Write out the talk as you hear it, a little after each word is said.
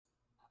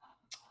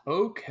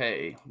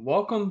Okay,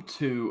 welcome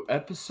to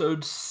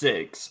episode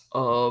 6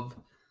 of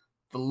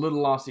the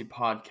Little Aussie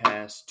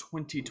Podcast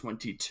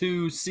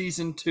 2022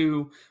 season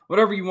 2,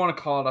 whatever you want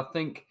to call it.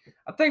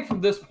 I think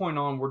from this point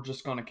on we're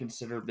just going to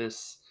consider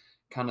this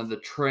kind of the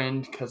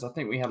trend cuz I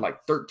think we had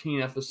like 13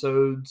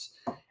 episodes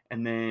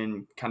and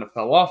then kind of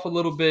fell off a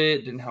little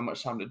bit, didn't have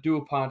much time to do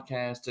a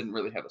podcast, didn't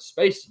really have a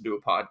space to do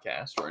a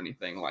podcast or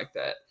anything like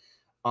that.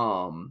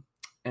 Um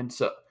and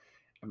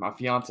my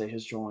fiance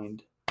has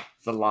joined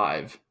the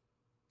live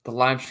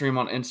stream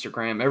on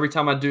Instagram. Every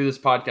time I do this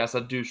podcast,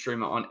 I do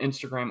stream it on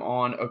Instagram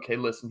on Okay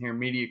Listen Here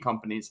Media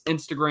Company's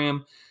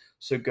Instagram.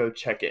 So go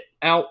check it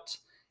out.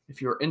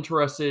 If you're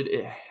interested,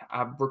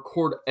 I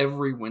record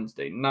every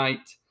Wednesday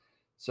night.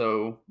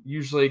 So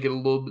usually I get a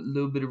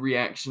little bit of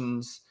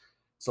reactions.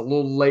 It's a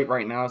little late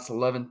right now. It's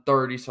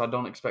 11:30, so I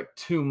don't expect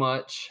too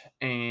much.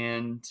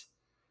 And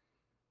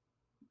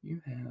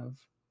you have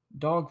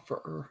dog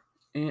fur.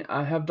 And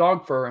I have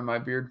dog fur in my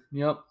beard.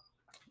 Yep,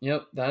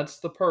 that's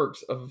the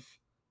perks of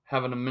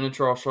having a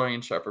miniature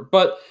Australian Shepherd.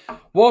 But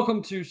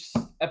welcome to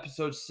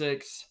episode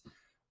 6.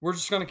 We're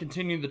just going to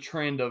continue the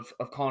trend of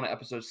calling it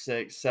episode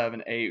 6,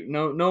 7, 8.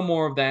 No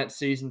more of that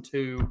season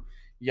 2,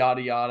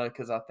 yada yada,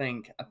 because I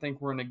think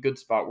we're in a good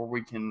spot where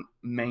we can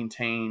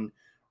maintain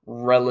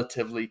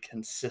relatively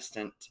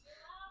consistent.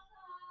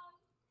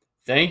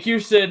 Thank you,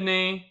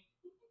 Sydney.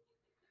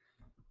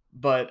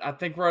 But I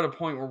think we're at a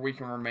point where we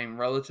can remain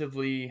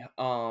relatively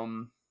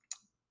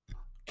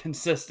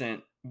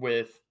consistent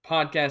with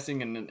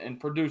podcasting and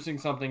producing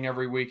something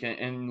every week,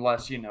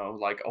 unless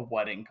like a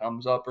wedding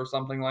comes up or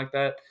something like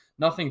that.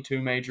 Nothing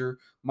too major.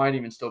 Might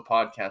even still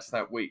podcast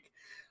that week.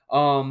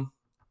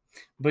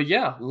 But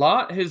yeah, a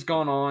lot has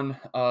gone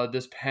on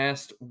this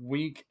past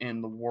week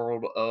in the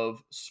world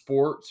of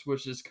sports,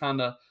 which is kind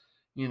of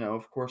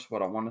of course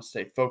what I want to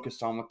stay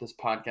focused on with this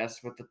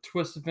podcast, with the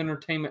twist of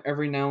entertainment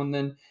every now and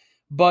then.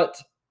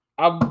 But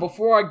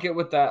before I get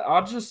with that,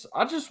 I just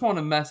want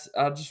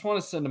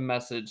to send a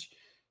message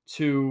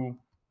to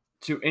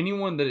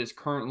anyone that is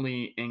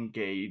currently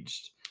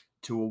engaged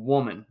to a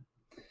woman.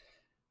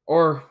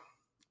 Or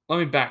let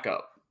me back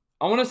up.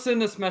 I want to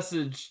send this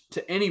message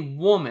to any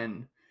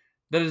woman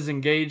that is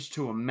engaged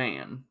to a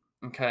man.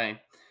 Okay,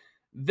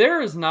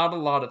 there is not a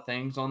lot of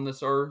things on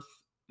this earth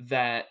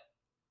that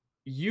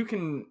you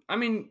can. I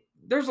mean,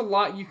 there's a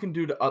lot you can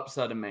do to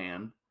upset a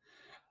man,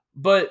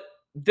 but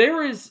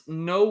there is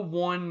no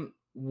one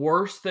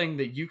worse thing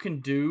that you can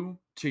do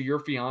to your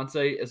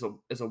fiance as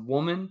a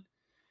woman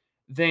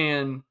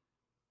than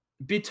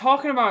be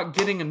talking about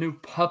getting a new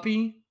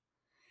puppy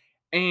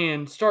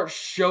and start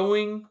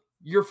showing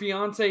your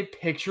fiance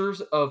pictures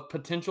of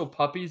potential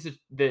puppies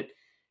that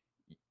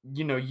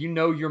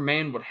your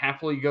man would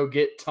happily go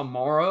get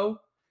tomorrow,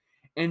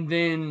 and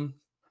then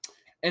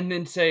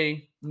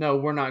say, no,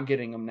 we're not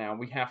getting them now,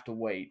 we have to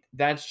wait.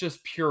 That's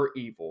just pure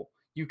evil.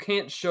 You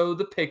can't show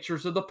the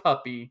pictures of the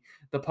puppy.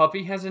 The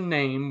puppy has a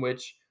name,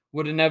 which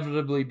would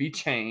inevitably be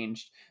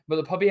changed, but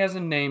the puppy has a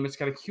name, it's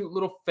got a cute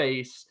little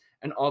face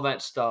and all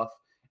that stuff,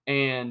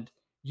 and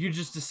you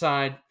just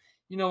decide,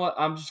 you know what,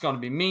 I'm just going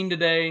to be mean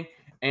today,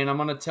 and I'm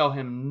going to tell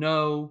him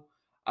no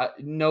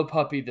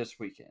puppy this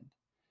weekend.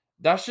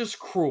 That's just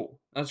cruel.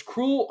 That's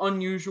cruel,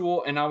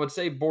 unusual, and I would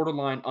say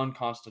borderline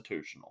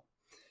unconstitutional.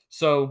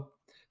 So,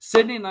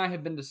 Sydney and I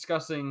have been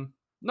discussing,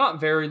 not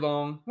very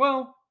long,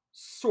 well,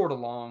 sort of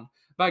long,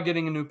 about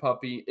getting a new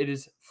puppy. It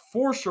is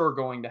for sure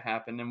going to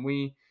happen, and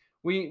we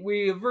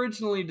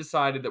originally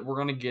decided that we're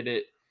going to get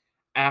it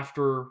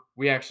after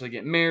we actually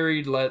get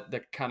married, let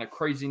the kind of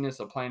craziness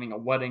of planning a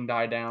wedding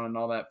die down and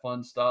all that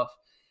fun stuff,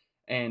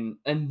 and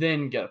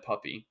then get a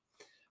puppy.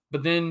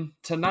 But then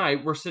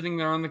tonight we're sitting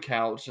there on the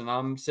couch and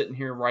I'm sitting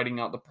here writing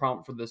out the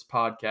prompt for this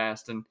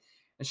podcast, and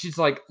she's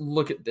like,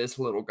 look at this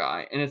little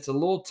guy. And it's a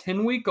little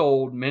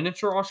 10-week-old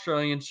miniature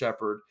Australian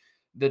Shepherd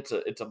it's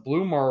a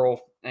blue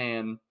merle,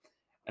 and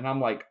I'm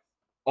like,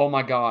 oh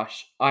my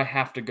gosh, I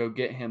have to go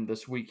get him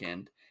this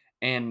weekend.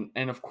 And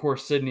of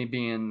course Sydney,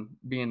 being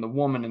the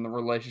woman in the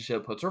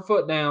relationship, puts her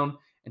foot down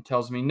and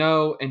tells me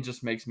no and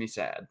just makes me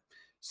sad.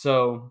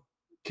 So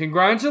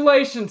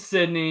congratulations,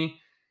 Sydney.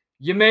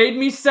 You made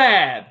me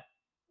sad.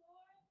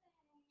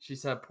 She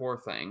said, poor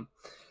thing.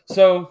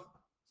 So,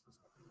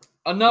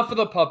 enough of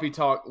the puppy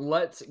talk.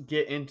 Let's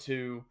get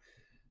into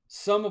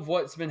some of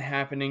what's been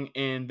happening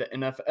in the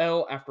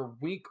NFL after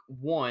week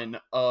 1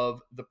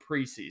 of the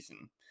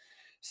preseason.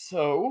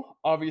 So,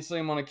 obviously,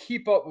 I'm going to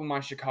keep up with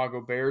my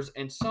Chicago Bears,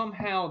 and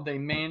somehow they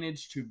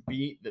managed to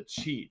beat the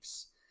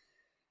Chiefs.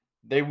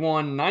 They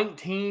won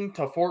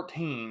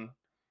 19-14.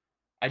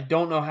 I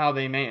don't know how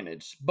they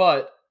managed,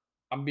 but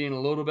I'm being a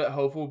little bit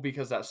hopeful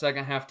because that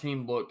second half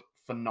team looked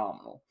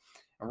phenomenal.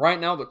 And right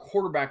now, the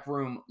quarterback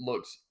room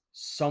looks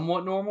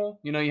somewhat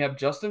normal. You have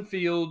Justin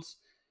Fields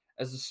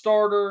as a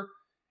starter,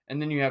 and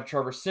then you have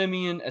Trevor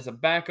Siemian as a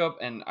backup,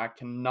 and I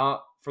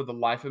cannot, for the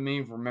life of me,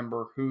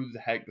 remember who the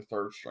heck the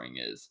third string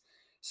is.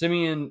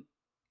 Siemian,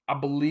 I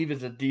believe,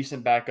 is a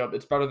decent backup.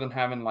 It's better than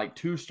having like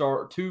two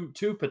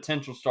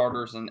potential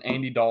starters and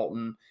Andy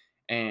Dalton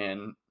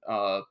and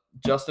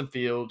Justin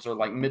Fields or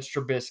like Mitch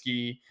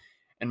Trubisky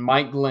and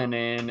Mike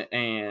Glennon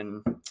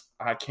and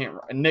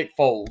Nick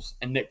Foles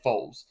and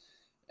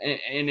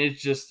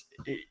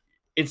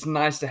it's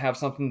nice to have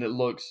something that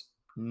looks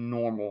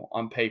normal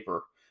on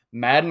paper.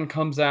 Madden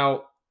comes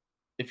out.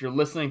 If you're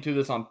listening to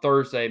this on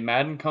Thursday,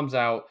 Madden comes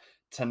out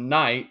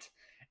tonight,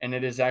 and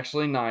it is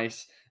actually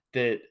nice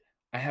that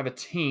I have a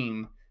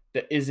team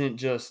that isn't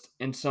just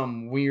in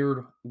some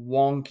weird,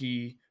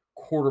 wonky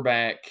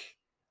quarterback,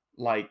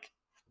 like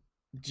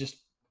just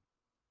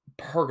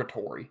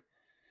purgatory.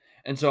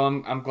 And so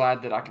I'm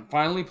glad that I can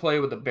finally play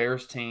with a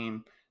Bears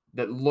team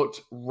that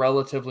looked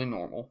relatively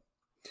normal.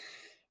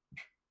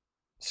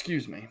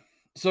 Excuse me.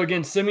 So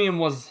again, Simeon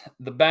was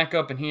the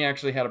backup, and he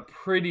actually had a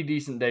pretty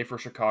decent day for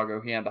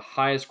Chicago. He had the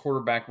highest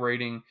quarterback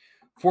rating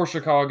for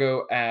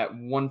Chicago at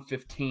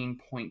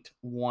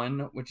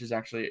 115.1, which is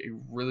actually a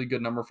really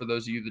good number for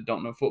those of you that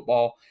don't know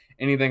football.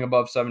 Anything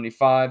above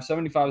 75.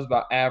 75 is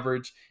about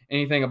average.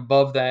 Anything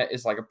above that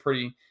is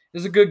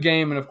is a good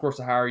game, and of course,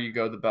 the higher you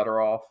go, the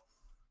better off.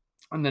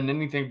 And then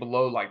anything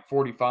below like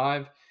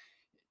 45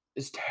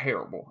 is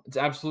terrible. It's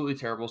absolutely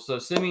terrible. So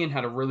Simeon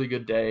had a really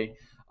good day.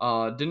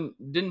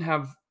 Didn't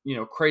have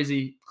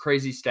crazy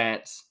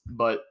stats,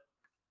 but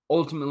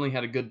ultimately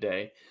had a good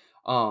day.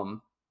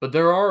 But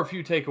there are a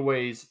few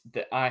takeaways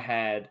that I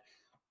had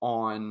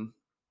on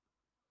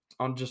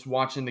just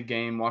watching the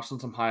game, watching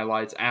some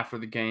highlights after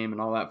the game, and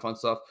all that fun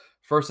stuff.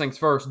 First things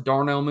first,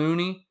 Darnell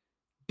Mooney,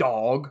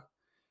 dog,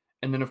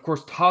 and then of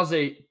course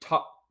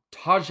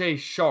Tajay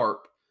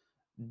Sharp,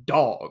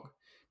 dog.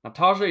 Now,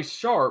 Tajay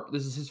Sharp,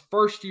 this is his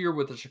first year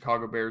with the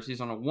Chicago Bears.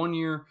 He's on a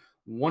 1-year,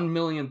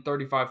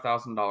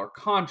 $1,035,000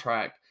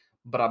 contract,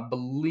 but I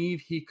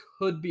believe he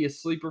could be a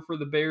sleeper for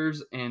the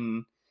Bears.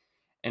 And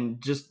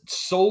just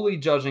solely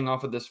judging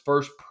off of this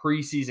first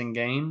preseason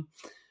game,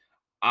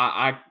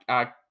 I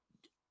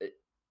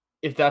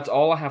if that's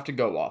all I have to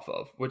go off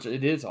of, which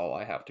it is all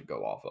I have to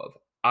go off of,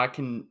 I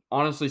can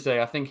honestly say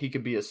I think he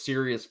could be a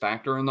serious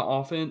factor in the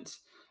offense.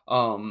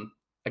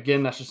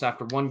 Again, that's just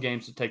after one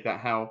game, so take that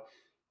how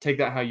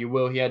you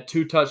will. He had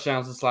 2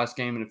 touchdowns this last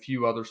game and a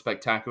few other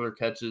spectacular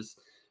catches.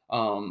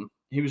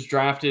 He was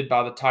drafted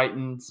by the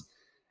Titans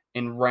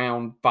in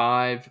round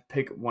 5,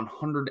 pick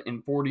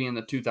 140 in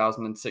the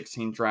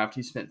 2016 draft.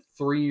 He spent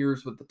 3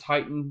 years with the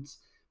Titans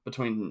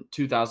between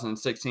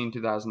 2016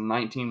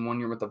 2019, 1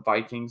 year with the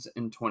Vikings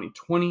in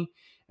 2020,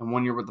 and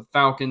 1 year with the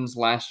Falcons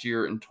last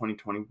year in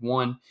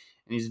 2021. And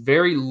he's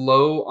very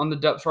low on the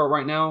depth chart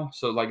right now.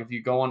 So, like, if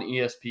you go on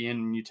ESPN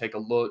and you take a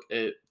look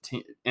at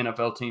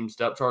NFL teams'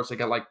 depth charts, they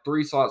got like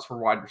 3 slots for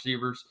wide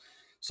receivers.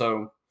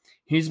 So,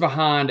 he's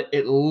behind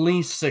at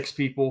least 6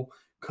 people.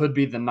 Could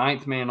be the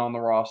 9th man on the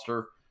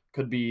roster.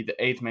 Could be the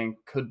 8th man.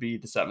 Could be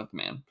the 7th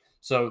man.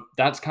 So,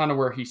 that's kind of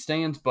where he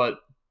stands. But,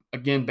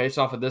 again, based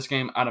off of this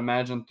game, I'd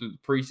imagine through the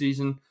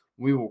preseason,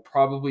 we will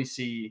probably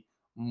see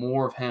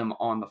more of him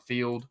on the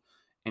field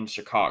in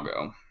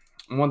Chicago.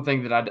 One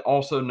thing that I'd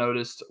also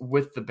noticed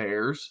with the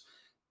Bears,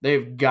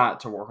 they've got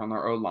to work on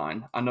their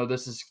O-line. I know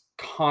this has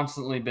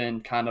constantly been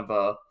kind of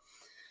an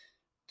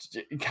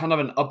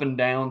up and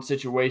down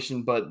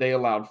situation, but they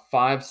allowed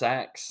 5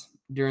 sacks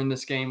during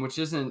this game, which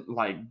isn't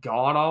like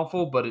god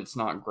awful, but it's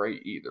not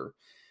great either.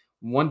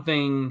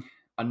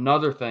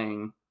 Another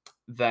thing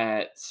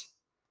that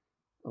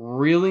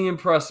really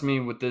impressed me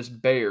with this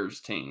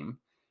Bears team,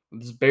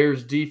 with this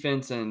Bears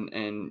defense and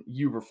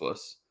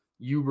Eberflus.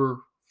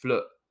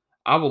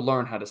 I will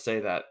learn how to say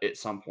that at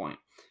some point.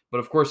 But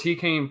of course, he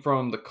came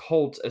from the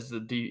Colts as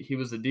he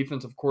was the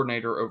defensive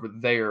coordinator over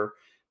there.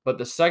 But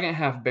the second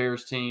half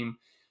Bears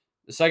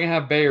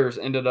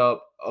ended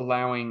up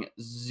allowing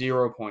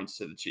 0 points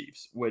to the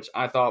Chiefs, which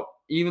I thought,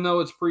 even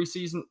though it's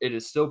preseason, it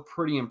is still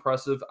pretty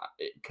impressive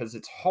because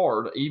it's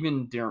hard,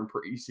 even during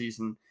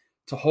preseason,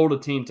 to hold a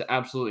team to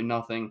absolutely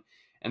nothing.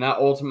 And that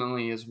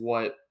ultimately is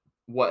what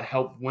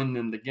helped win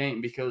them the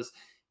game, because,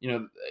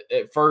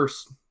 at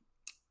first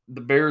the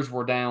Bears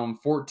were down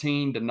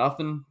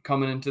 14-0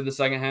 coming into the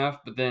second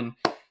half, but then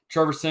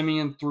Trevor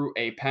Siemian threw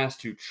a pass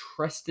to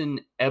Treston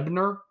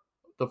Ebner,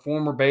 the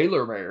former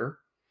Baylor Bear.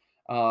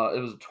 It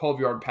was a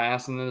 12-yard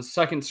pass, and then the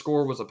second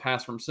score was a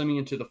pass from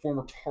Siemian to the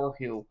former Tar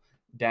Heel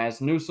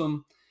Daz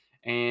Newsome,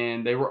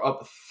 and they were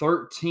up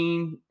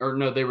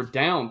they were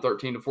down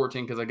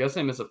 13-14 because I guess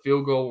they missed a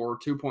field goal or a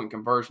 2-point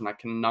conversion. I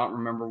cannot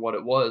remember what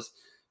it was,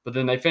 but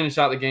then they finished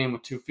out the game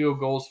with 2 field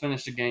goals,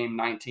 finished the game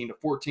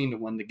 19-14 to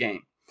win the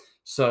game.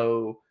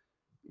 So,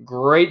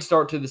 great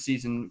start to the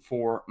season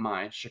for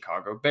my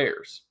Chicago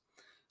Bears.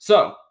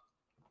 So,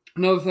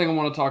 another thing I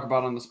want to talk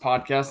about on this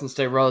podcast and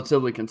stay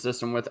relatively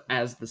consistent with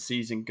as the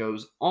season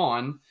goes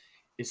on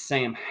is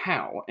Sam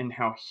Howell and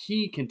how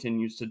he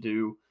continues to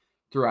do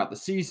throughout the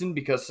season,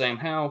 because Sam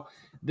Howell,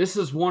 this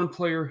is one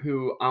player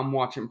who I'm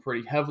watching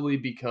pretty heavily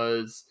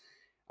because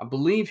I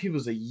believe he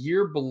was a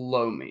year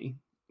below me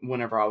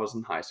whenever I was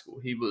in high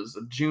school. He was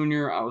a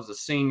junior, I was a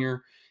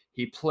senior.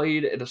 He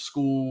played at a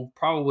school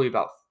probably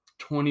about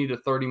 20 to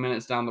 30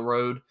 minutes down the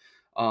road,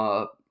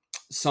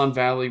 Sun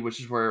Valley, which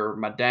is where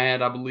my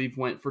dad, I believe,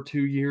 went for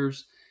 2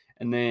 years.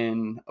 And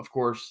then, of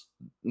course,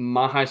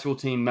 my high school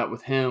team met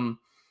with him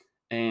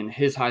and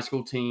his high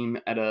school team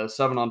at a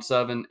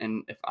 7-on-7.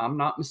 And if I'm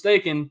not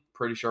mistaken,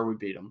 pretty sure we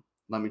beat them.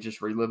 Let me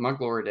just relive my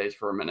glory days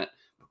for a minute.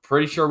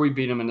 Pretty sure we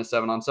beat them in a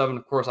 7-on-7.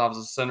 Of course, I was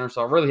a center,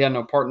 so I really had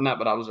no part in that,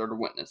 but I was there to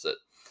witness it.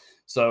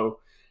 So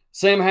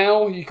Sam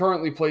Howell, he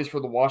currently plays for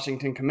the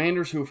Washington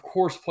Commanders, who, of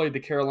course, played the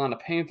Carolina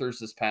Panthers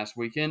this past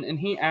weekend, and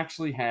he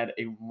actually had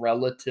a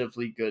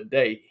relatively good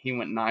day. He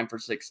went 9 for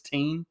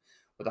 16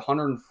 with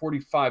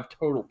 145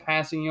 total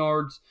passing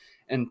yards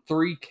and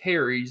 3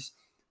 carries,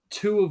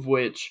 2 of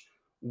which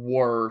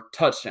were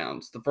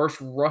touchdowns. The first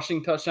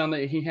rushing touchdown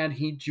that he had,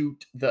 he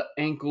juked the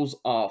ankles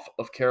off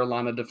of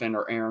Carolina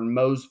defender Aaron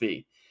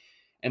Mosby.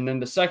 And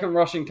then the second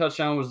rushing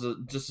touchdown was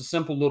just a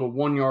simple little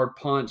 1-yard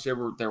punch. They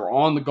were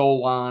on the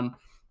goal line,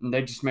 and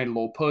they just made a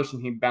little push,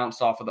 and he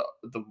bounced off of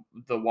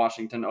the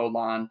Washington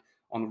O-line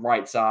on the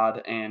right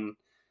side and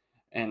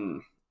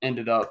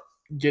ended up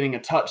getting a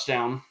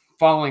touchdown.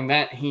 Following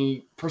that,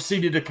 he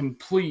proceeded to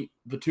complete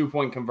the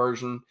 2-point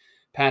conversion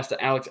pass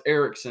to Alex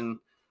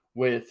Erickson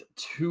with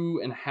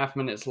 2.5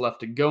 minutes left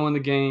to go in the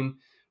game.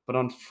 But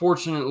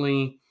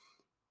unfortunately,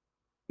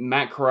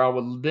 Matt Corral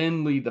would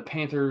then lead the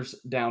Panthers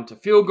down to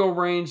field goal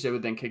range. They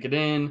would then kick it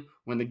in,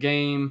 win the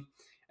game,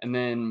 and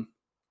then,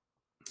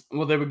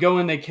 they would go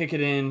in, they kick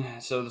it in.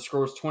 So the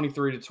score was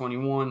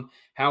 23-21.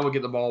 Howell would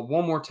get the ball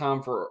one more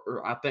time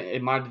I think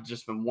it might have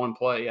just been one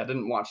play. I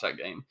didn't watch that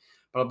game,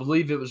 but I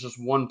believe it was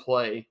just one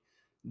play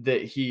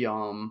that he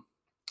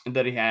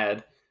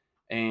had,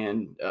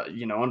 and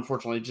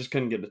unfortunately, just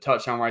couldn't get the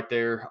touchdown right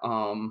there.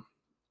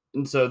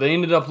 And so they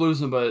ended up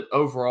losing, but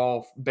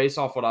overall, based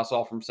off what I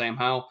saw from Sam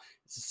Howell,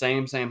 it's the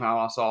same Sam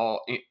Howell I saw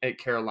at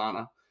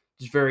Carolina.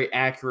 Just very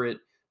accurate.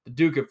 The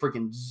dude could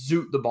freaking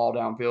zoot the ball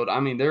downfield. I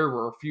mean, there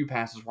were a few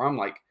passes where I'm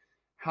like,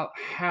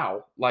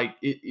 how? Like,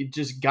 it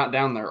just got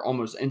down there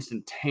almost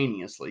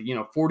instantaneously.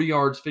 40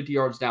 yards, 50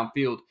 yards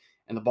downfield,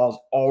 and the ball's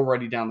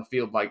already down the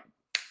field like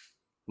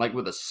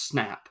with a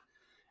snap.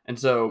 And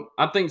so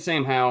I think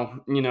Sam Howell,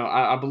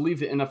 I believe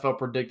the NFL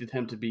predicted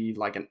him to be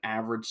like an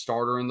average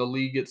starter in the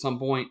league at some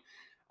point.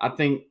 I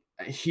think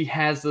he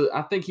has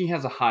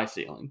a high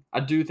ceiling. I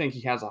do think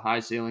he has a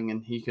high ceiling,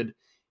 and he could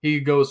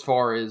go as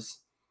far as,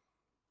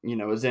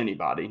 as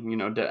anybody.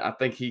 I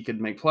think he could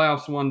make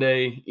playoffs one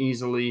day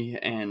easily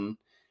and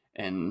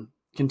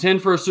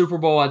contend for a Super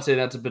Bowl. I'd say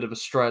that's a bit of a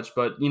stretch,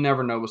 but you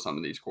never know with some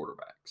of these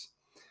quarterbacks.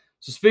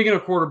 So speaking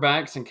of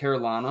quarterbacks in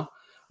Carolina,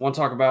 I want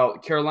to talk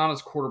about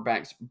Carolina's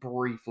quarterbacks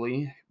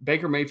briefly.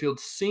 Baker Mayfield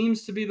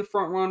seems to be the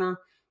front runner,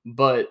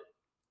 but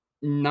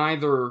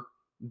neither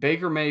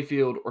Baker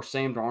Mayfield or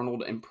Sam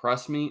Darnold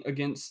impressed me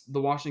against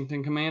the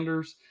Washington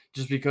Commanders,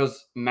 just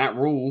because Matt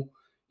Rule,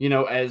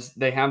 as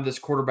they have this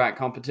quarterback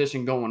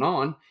competition going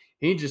on,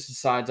 he just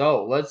decides,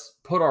 let's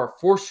put our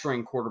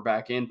fourth-string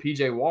quarterback in,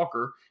 P.J.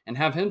 Walker, and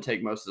have him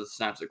take most of the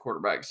snaps at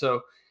quarterback.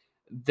 So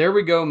there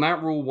we go.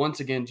 Matt Rule,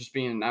 once again, just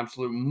being an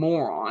absolute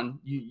moron.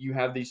 You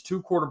have these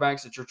two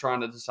quarterbacks that you're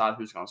trying to decide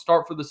who's going to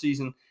start for the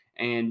season,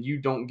 and you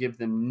don't give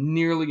them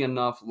nearly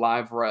enough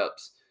live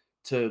reps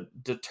to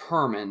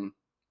determine,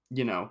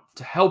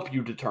 to help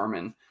you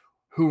determine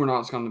who or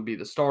not is going to be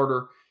the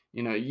starter.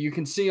 You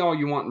can see all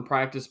you want in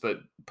practice, but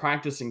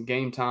practice and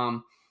game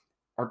time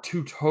are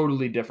two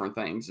totally different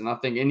things. And I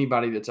think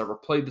anybody that's ever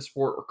played the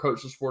sport or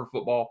coached the sport of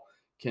football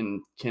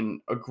can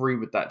agree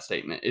with that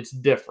statement. It's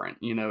different.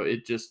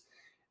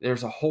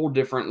 There's a whole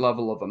different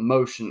level of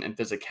emotion and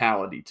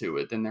physicality to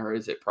it than there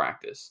is at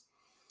practice.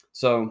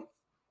 So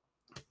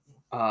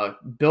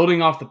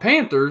building off the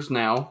Panthers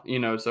now,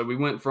 so we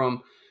went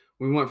from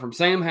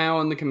Sam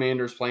Howell and the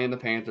Commanders playing the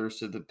Panthers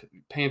to the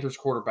Panthers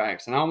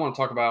quarterbacks. And I want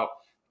to talk about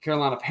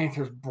Carolina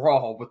Panthers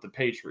brawl with the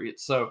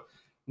Patriots. So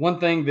one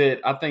thing that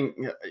I think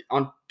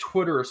on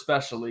Twitter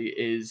especially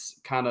is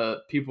kind of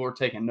people are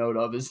taking note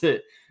of is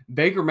that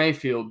Baker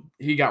Mayfield,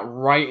 he got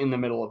right in the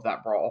middle of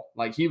that brawl.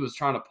 Like, he was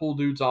trying to pull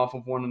dudes off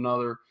of one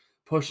another,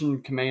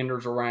 pushing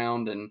Commanders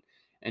around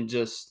and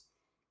just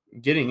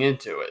getting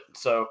into it.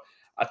 So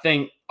I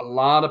think a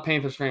lot of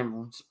Panthers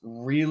fans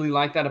really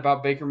like that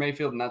about Baker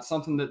Mayfield, and that's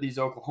something that these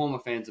Oklahoma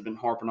fans have been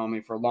harping on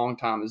me for a long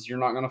time, is you're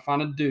not going to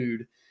find a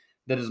dude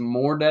that is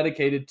more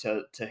dedicated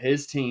to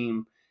his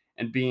team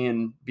and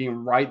being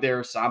right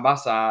there side by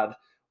side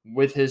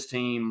with his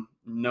team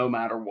no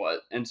matter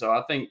what. And so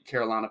I think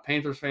Carolina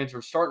Panthers fans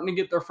are starting to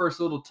get their first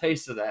little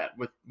taste of that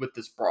with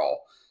this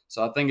brawl.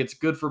 So I think it's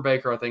good for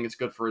Baker. I think it's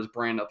good for his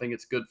brand. I think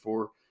it's good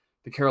for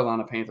the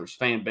Carolina Panthers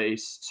fan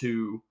base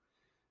to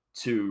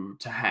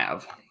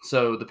have.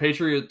 So the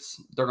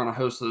Patriots, they're going to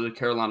host the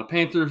Carolina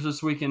Panthers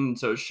this weekend.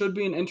 So it should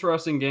be an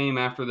interesting game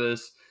after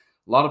this.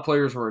 A lot of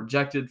players were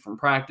ejected from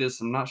practice.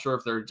 I'm not sure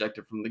if they're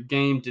ejected from the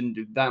game. Didn't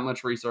do that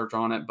much research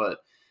on it, but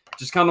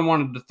just kind of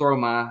wanted to throw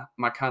my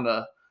kind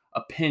of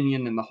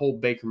opinion and the whole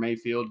Baker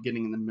Mayfield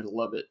getting in the middle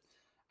of it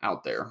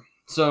out there.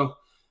 So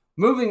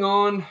moving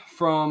on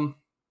from,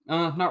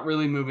 not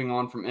really moving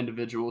on from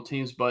individual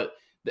teams, but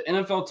the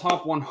NFL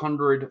Top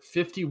 100,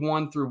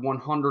 51 through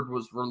 100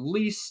 was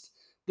released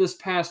this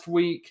past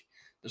week.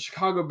 The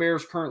Chicago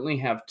Bears currently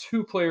have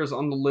 2 players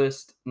on the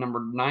list,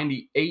 number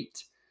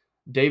 98,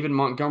 David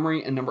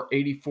Montgomery, and number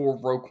 84,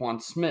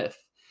 Roquan Smith.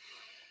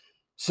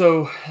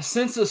 So,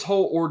 since this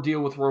whole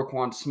ordeal with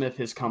Roquan Smith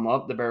has come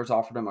up, the Bears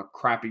offered him a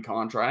crappy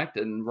contract,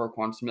 and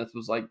Roquan Smith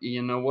was like,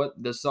 you know what,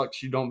 this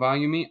sucks, you don't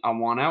value me, I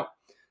want out.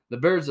 The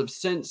Bears have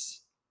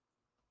since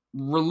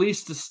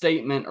released a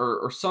statement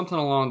or something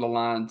along the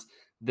lines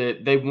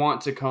that they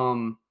want to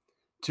come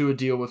to a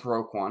deal with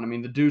Roquan. I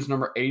mean, the dude's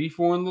number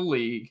 84 in the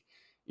league.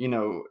 You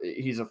know,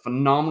 he's a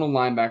phenomenal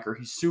linebacker.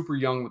 He's super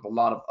young with a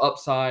lot of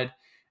upside,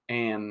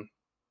 and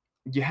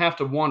you have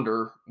to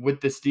wonder,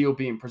 with this deal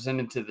being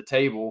presented to the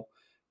table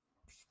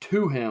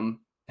to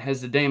him,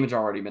 has the damage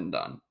already been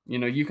done? You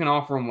know, you can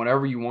offer him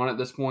whatever you want at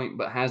this point,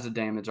 but has the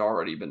damage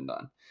already been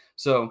done?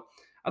 So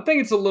I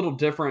think it's a little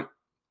different.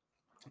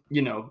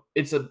 You know,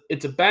 it's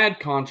a bad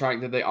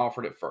contract that they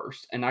offered at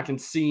first, and I can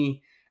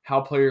see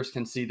how players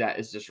can see that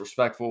as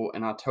disrespectful,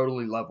 and I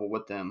totally level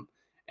with them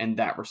in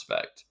that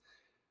respect.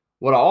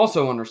 What I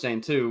also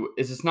understand too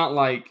is it's not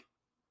like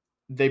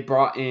they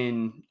brought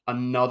in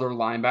another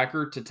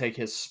linebacker to take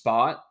his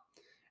spot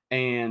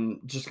and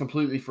just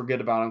completely forget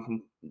about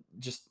him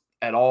just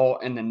at all,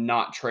 and then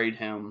not trade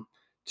him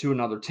to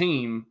another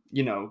team,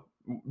 you know,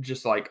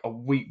 just like a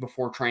week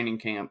before training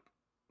camp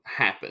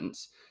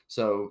happens.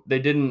 So they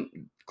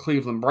didn't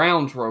Cleveland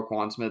Browns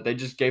Roquan Smith. They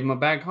just gave him a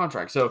bad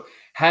contract. So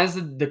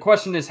the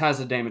question is, has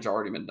the damage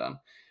already been done?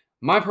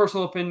 My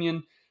personal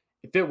opinion,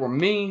 if it were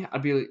me,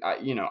 I'd be,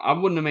 I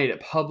wouldn't have made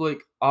it public.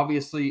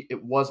 Obviously,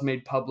 it was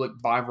made public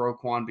by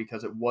Roquan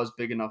because it was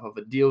big enough of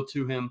a deal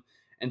to him.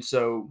 And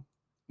so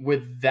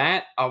with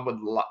that,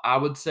 I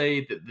would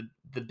say that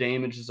the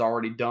damage is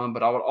already done.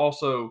 But I would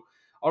also,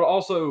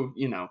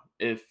 you know,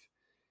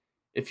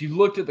 if you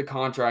looked at the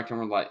contract and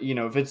were like, you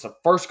know, if it's the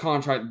first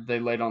contract that they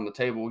laid on the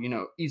table, you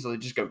know, easily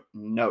just go,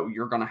 no,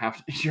 you're gonna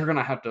have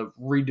to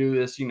redo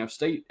this. You know,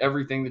 state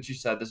everything that you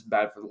said. This is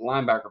bad for the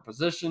linebacker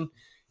position,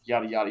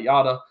 yada yada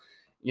yada.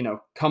 You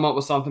know, come up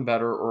with something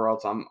better, or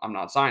else I'm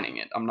not signing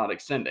it. I'm not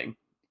extending,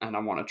 and I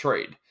want to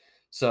trade.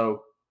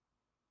 So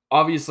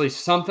obviously,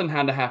 something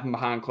had to happen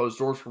behind closed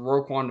doors for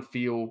Roquan to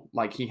feel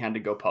like he had to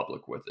go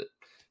public with it.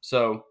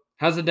 So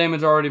has the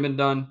damage already been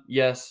done?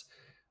 Yes.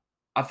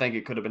 I think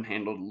it could have been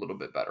handled a little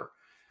bit better.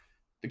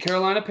 The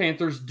Carolina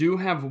Panthers do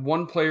have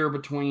one player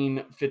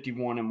between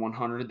 51 and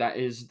 100. That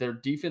is their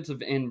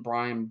defensive end,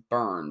 Brian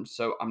Burns.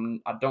 So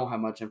I don't have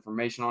much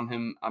information on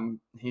him.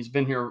 He's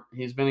been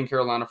in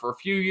Carolina for a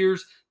few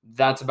years.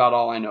 That's about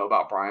all I know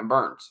about Brian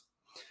Burns.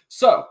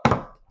 So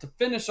to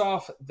finish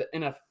off the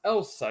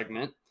NFL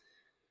segment,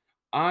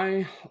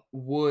 I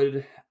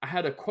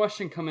had a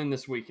question come in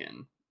this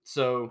weekend.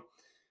 So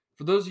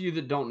for those of you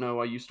that don't know,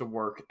 I used to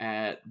work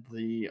at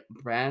the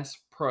Bass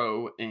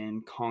Pro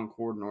in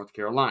Concord, North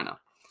Carolina.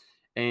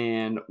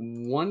 And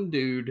one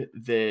dude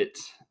that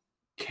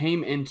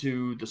came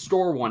into the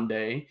store one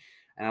day,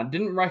 and I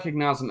didn't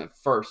recognize him at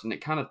first, and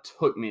it kind of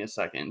took me a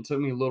second. It took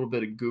me a little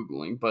bit of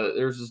Googling, but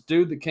there's this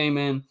dude that came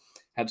in,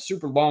 had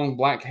super long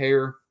black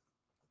hair,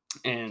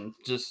 and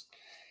just,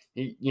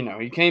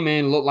 he came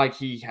in, looked like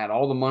he had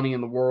all the money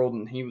in the world,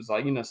 and he was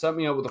like, set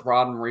me up with a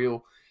rod and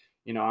reel.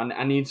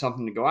 I need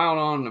something to go out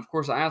on. And of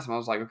course, I asked him, I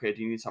was like, okay,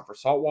 do you need something for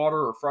salt water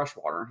or fresh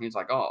water? And he's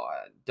like, oh,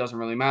 it doesn't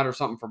really matter,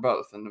 something for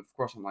both. And of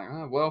course, I'm like,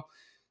 oh, well,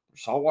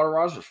 there's saltwater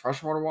rods, there's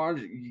freshwater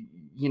rods.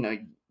 You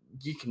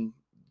can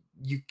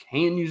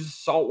use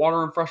salt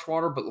water and fresh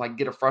water, but like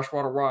get a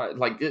freshwater rod.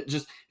 Like it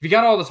just, if you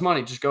got all this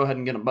money, just go ahead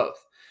and get them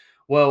both.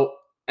 Well,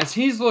 as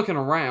he's looking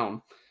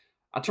around,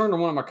 I turned to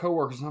one of my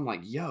coworkers and I'm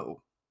like,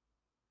 yo,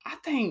 I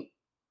think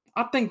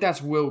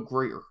that's Will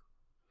Greer.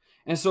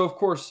 And so, of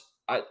course,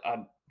 I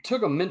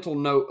took a mental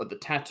note of the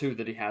tattoo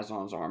that he has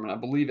on his arm, and I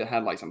believe it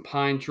had like some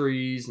pine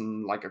trees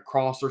and like a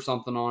cross or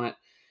something on it.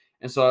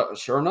 And so,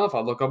 sure enough, I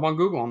look up on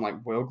Google. I'm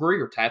like, Will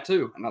Greer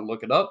tattoo, and I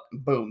look it up,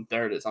 and boom,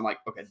 there it is. I'm like,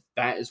 okay,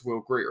 that is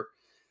Will Greer.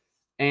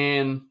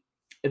 And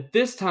at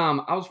this time,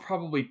 I was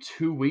probably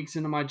 2 weeks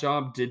into my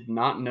job, did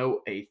not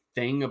know a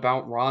thing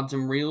about rods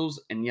and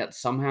reels, and yet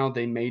somehow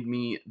they made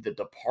me the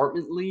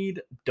department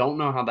lead. Don't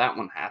know how that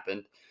one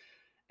happened.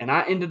 And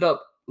I ended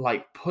up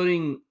like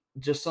putting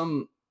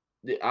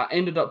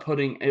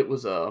it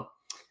was a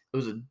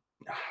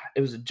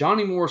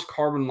Johnny Morris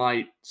Carbon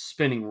Light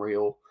spinning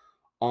reel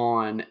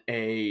on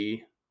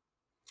it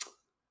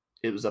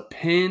was a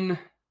pin.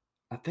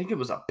 I think it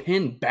was a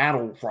pin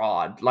battle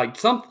rod, like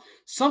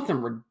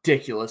something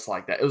ridiculous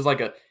like that. It was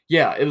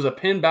it was a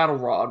pin battle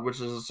rod, which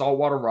is a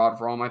saltwater rod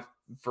for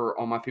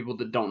all my people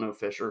that don't know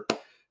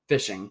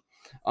fishing.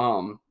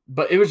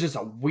 But it was just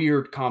a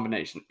weird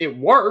combination. It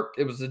worked.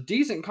 It was a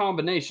decent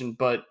combination,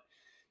 but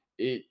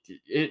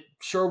it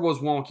sure was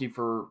wonky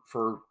for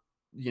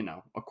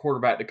a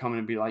quarterback to come in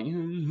and be like,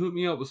 hook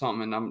me up with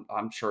something. And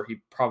I'm sure he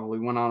probably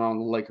went out on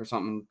the lake or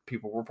something.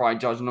 People were probably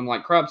judging him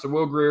like crap. So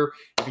Will Greer,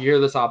 if you hear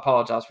this, I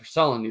apologize for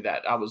selling you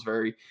that. I was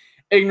very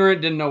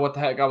ignorant, didn't know what the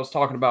heck I was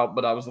talking about,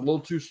 but I was a little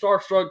too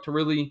starstruck to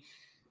really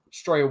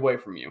stray away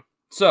from you.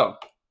 So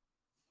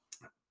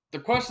the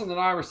question that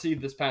I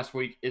received this past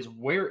week is,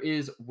 where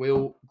is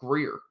Will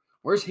Greer?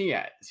 Where's he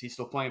at? Is he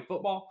still playing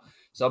football?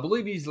 So I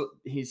believe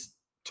he's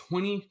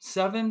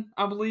 27,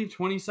 I believe,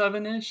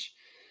 27-ish.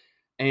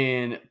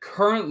 And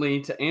currently,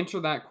 to answer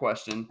that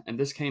question, and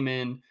this came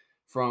in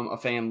from a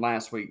fan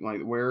last week,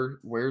 like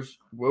where's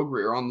Will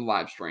Grier on the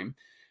live stream?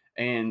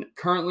 And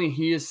currently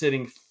he is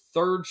sitting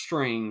third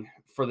string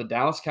for the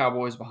Dallas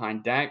Cowboys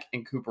behind Dak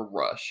and Cooper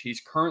Rush.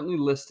 He's currently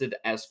listed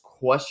as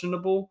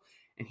questionable,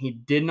 and he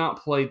did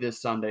not play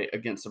this Sunday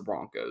against the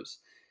Broncos.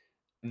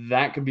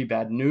 That could be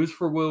bad news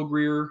for Will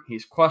Grier.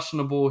 He's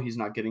questionable. He's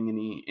not getting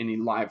any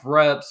live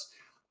reps.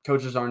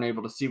 Coaches aren't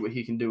able to see what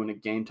he can do in a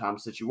game time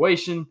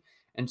situation.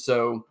 And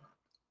so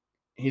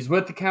he's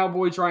with the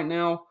Cowboys right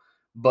now.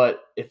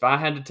 But if I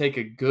had to take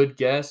a good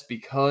guess,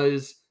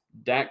 because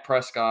Dak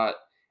Prescott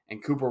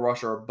and Cooper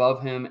Rush are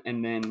above him,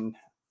 and then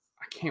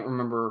I can't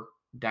remember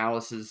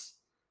Dallas's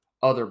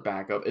other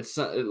backup. It's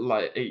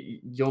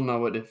you'll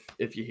know it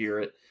if you hear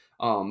it.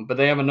 But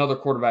they have another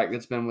quarterback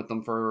that's been with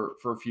them for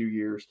a few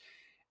years.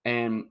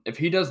 And if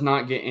he does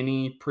not get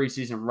any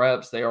preseason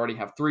reps, they already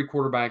have 3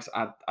 quarterbacks.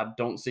 I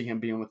don't see him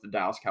being with the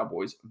Dallas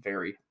Cowboys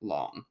very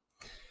long.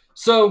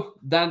 So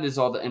that is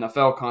all the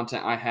NFL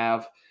content I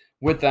have.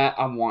 With that,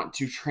 I want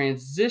to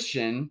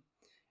transition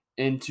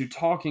into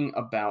talking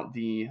about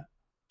the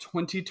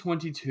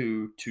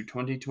 2022 to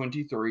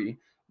 2023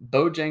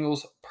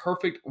 Bojangles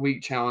Perfect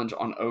Week Challenge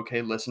on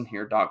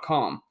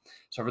OKListenHere.com.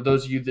 So for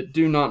those of you that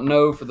do not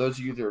know, for those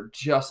of you that are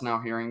just now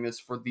hearing this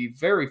for the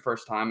very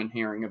first time and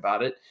hearing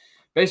about it,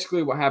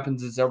 basically what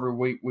happens is every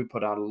week we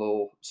put out a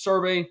little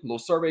survey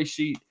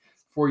sheet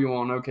for you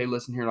on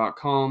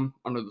OKListenHere.com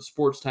under the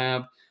sports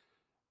tab.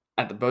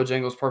 At the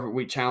Bojangles Perfect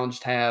Week Challenge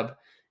tab,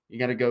 you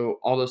got to go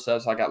all those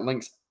steps. I got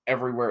links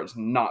everywhere. It's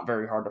not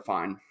very hard to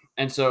find.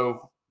 And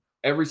so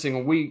every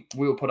single week,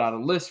 we will put out a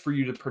list for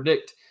you to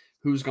predict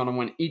who's going to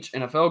win each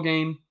NFL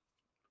game.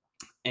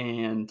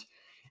 And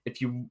if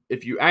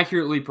you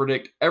accurately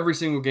predict every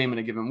single game in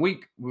a given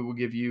week, we will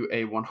give you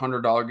a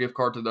 $100 gift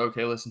card to the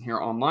OK Listen Here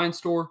online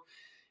store.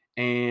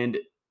 And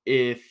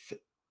if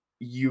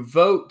you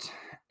vote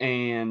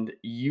and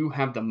you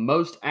have the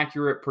most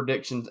accurate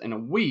predictions in a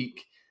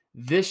week,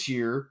 this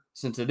year,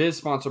 since it is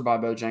sponsored by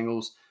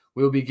Bojangles,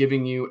 we'll be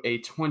giving you a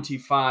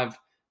 $25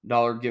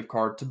 gift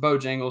card to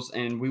Bojangles,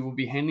 and we will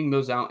be handing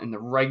those out in the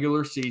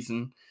regular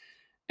season.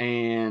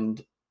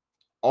 And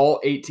all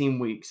 18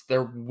 weeks,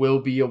 there will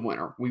be a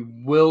winner. We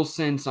will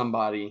send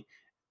somebody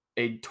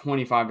a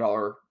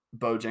 $25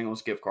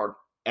 Bojangles gift card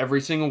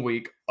every single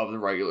week of the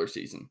regular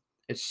season.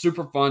 It's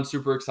super fun,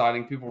 super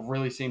exciting. People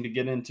really seem to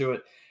get into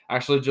it.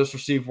 Actually, just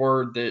received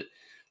word that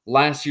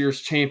last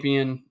year's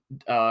champion,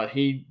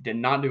 he did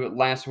not do it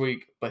last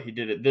week, but he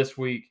did it this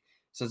week.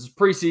 Since it's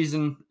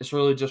preseason, it's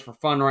really just for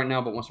fun right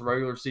now, but once the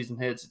regular season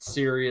hits, it's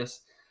serious.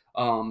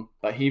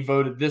 But he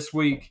voted this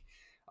week.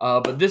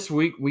 But this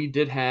week, we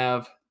did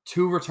have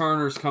 2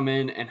 returners come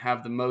in and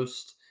have the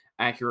most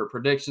accurate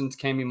predictions.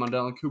 Cammy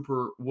Mundell and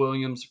Cooper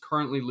Williams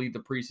currently lead the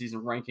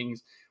preseason rankings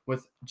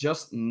with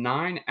just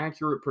 9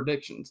 accurate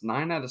predictions,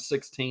 9 out of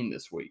 16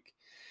 this week.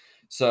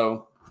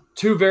 So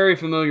 2 very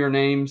familiar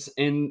names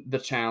in the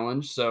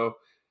challenge. So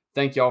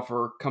thank y'all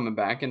for coming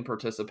back and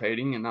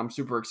participating. And I'm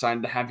super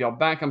excited to have y'all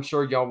back. I'm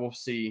sure y'all will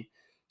see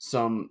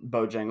some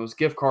Bojangles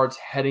gift cards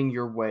heading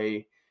your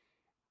way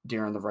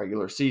during the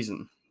regular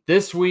season.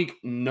 This week,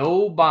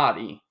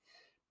 nobody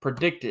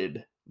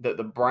predicted that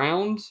the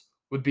Browns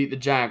would beat the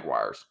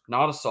Jaguars.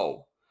 Not a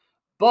soul.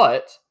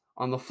 But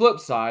on the flip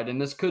side,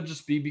 and this could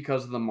just be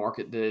because of the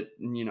market that,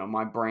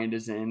 my brand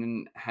is in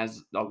and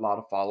has a lot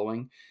of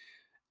following,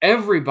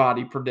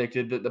 everybody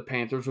predicted that the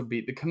Panthers would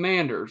beat the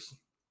Commanders,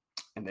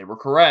 and they were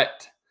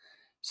correct.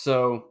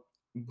 So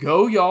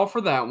go y'all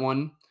for that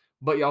one,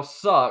 but y'all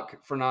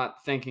suck for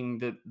not thinking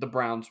that the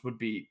Browns would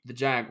beat the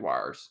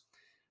Jaguars.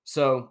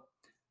 So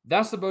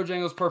that's the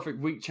Bojangles Perfect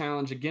Week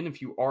Challenge. Again,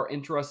 if you are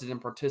interested in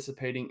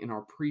participating in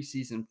our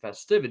preseason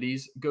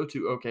festivities, go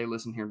to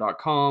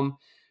OKListenHere.com,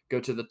 go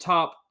to the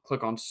top,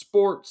 click on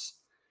Sports,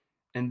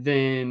 and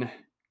then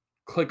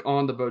click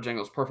on the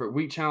Bojangles Perfect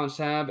Week Challenge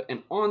tab,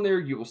 and on there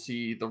you will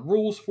see the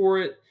rules for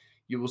it,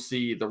 you will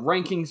see the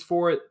rankings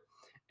for it,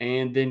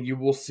 and then you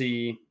will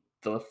see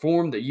the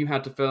form that you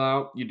have to fill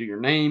out. You do your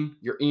name,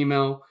 your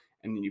email,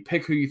 and then you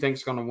pick who you think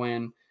is going to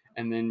win,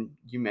 and then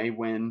you may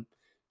win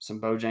some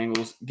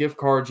Bojangles gift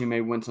cards. You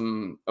may win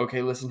some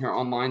OK Listen Here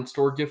online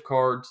store gift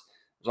cards.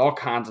 There's all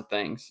kinds of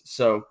things.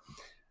 So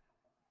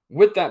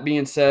with that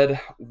being said,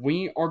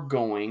 we are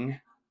going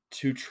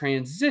to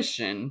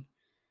transition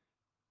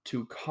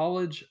to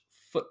college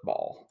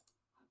football.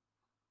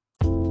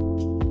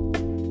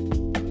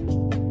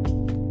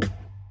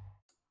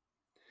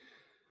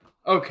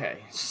 Okay,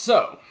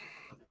 so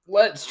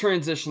let's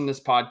transition this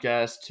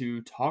podcast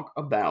to talk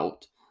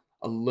about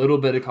a little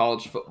bit of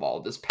college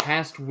football. This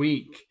past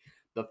week,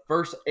 the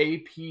first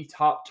AP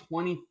Top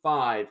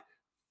 25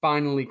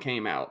 finally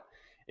came out.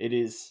 It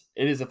is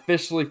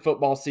officially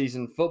football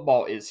season.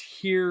 Football is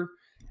here,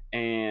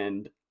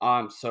 and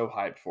I'm so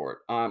hyped for it.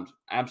 I'm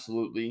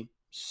absolutely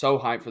so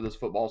hyped for this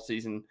football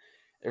season.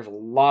 There's a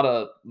lot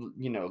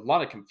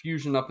of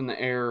confusion up in the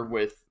air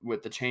with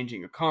the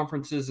changing of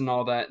conferences and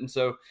all that. And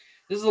so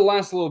this is the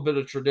last little bit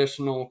of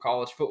traditional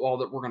college football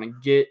that we're going to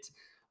get.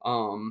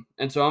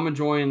 And so I'm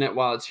enjoying it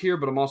while it's here,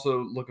 but I'm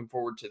also looking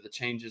forward to the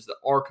changes that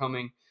are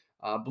coming.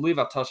 I believe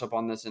I touched up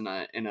on this in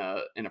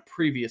a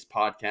previous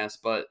podcast,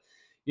 but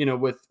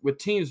with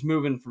teams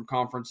moving from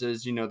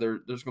conferences,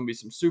 there's going to be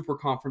some super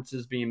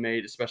conferences being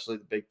made, especially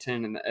the Big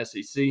Ten and the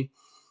SEC.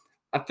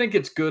 I think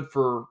it's good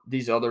for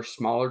these other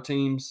smaller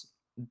teams,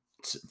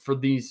 for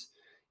these,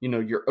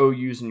 your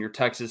OUs and your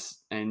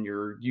Texas and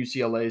your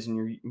UCLAs and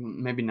your,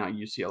 maybe not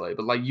UCLA,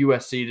 but like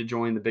USC to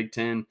join the Big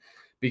Ten,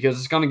 because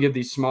it's going to give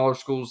these smaller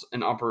schools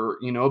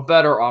a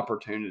better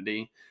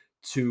opportunity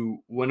to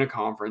win a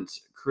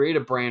conference, create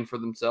a brand for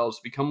themselves,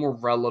 become more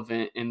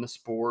relevant in the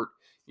sport,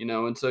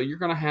 and so you're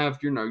going to have,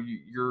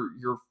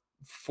 your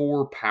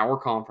four power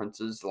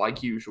conferences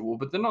like usual,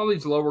 but then all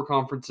these lower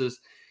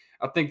conferences,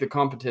 I think the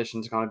competition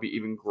is going to be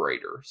even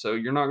greater. So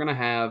you're not going to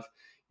have,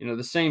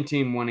 the same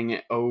team winning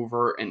it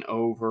over and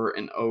over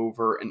and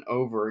over and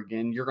over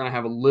again. You're going to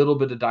have a little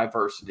bit of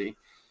diversity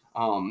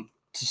to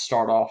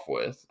start off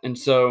with. And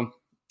so,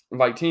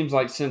 like teams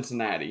like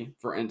Cincinnati,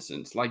 for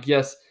instance, like,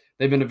 yes,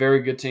 they've been a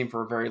very good team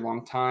for a very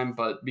long time,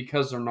 but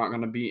because they're not going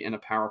to be in a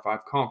Power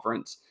 5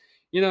 conference,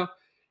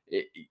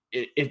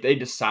 if they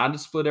decide to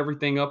split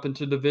everything up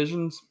into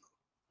divisions,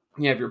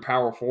 you have your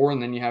Power 4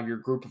 and then you have your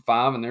Group of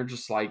 5, and they're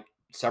just like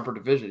separate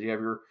divisions. You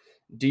have your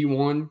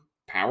D1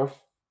 Power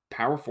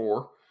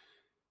 4,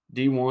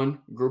 D1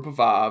 Group of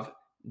 5,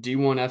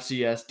 D1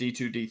 FCS,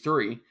 D2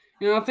 D3.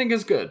 I think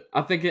it's good.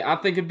 I think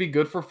it'd be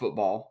good for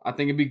football. I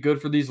think it'd be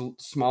good for these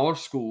smaller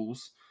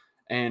schools,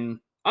 and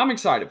I'm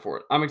excited for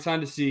it. I'm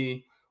excited to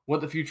see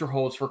what the future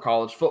holds for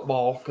college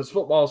football, because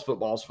football is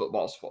football is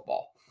football is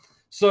football.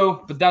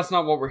 So, but that's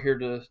not what we're here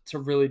to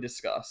really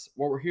discuss.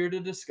 What we're here to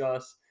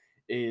discuss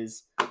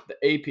is the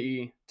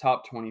AP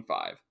Top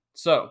 25.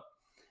 So,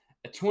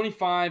 at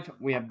 25,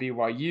 we have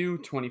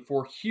BYU,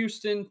 24,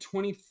 Houston,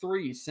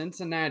 23,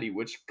 Cincinnati,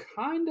 which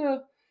kind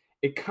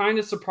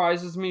of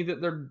surprises me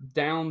that they're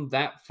down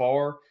that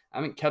far. I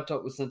haven't kept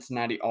up with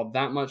Cincinnati all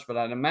that much, but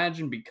I'd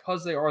imagine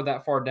because they are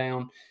that far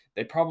down,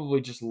 they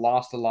probably just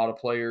lost a lot of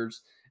players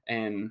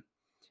and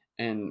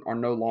are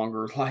no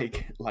longer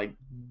like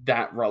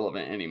that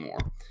relevant anymore.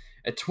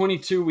 At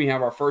 22, we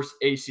have our first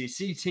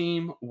ACC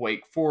team,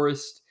 Wake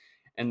Forest,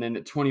 and then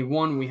at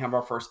 21, we have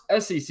our first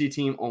SEC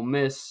team, Ole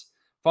Miss.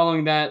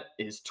 Following that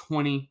is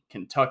 20,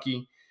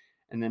 Kentucky,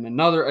 and then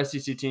another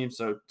SEC team.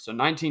 So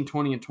 19,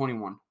 20, and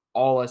 21,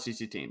 all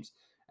SEC teams.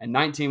 At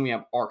 19, we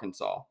have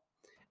Arkansas.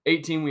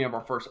 18, we have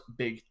our first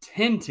Big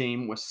Ten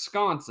team,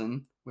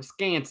 Wisconsin.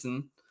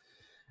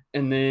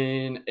 And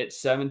then at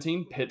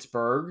 17,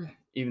 Pittsburgh.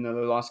 Even though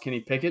they lost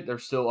Kenny Pickett, they're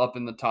still up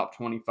in the top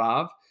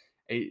 25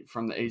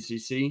 from the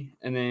ACC.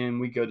 And then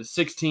we go to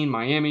 16,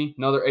 Miami,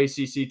 another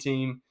ACC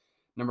team.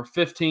 Number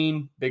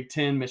 15, Big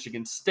Ten,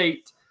 Michigan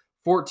State.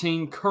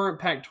 14, current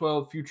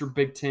Pac-12, future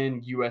Big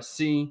Ten,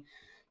 USC.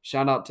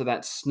 Shout out to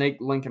that snake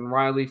Lincoln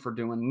Riley for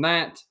doing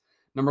that.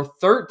 Number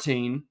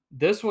 13,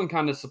 this one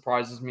kind of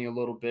surprises me a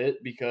little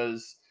bit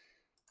because,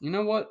 you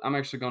know what? I'm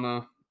actually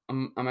gonna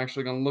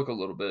look a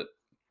little bit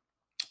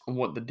on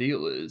what the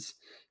deal is.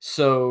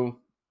 So,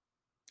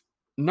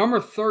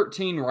 number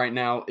 13 right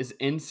now is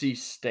NC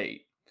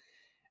State.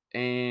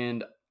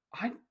 And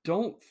I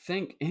don't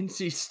think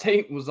NC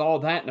State was all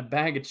that in a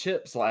bag of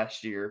chips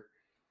last year.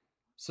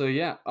 So,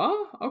 yeah.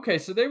 Oh, okay.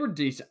 So they were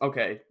decent.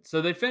 Okay.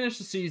 So they finished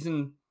the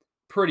season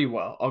pretty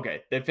well.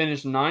 Okay. They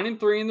finished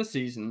 9-3 in the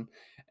season,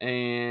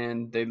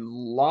 and they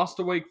lost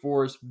to Wake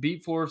Forest,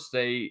 beat Florida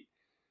State,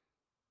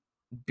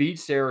 beat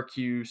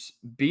Syracuse,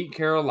 beat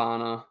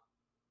Carolina.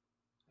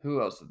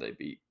 Who else did they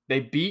beat? They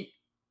beat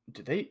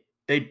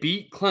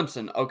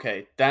Clemson.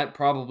 Okay. That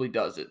probably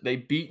does it. They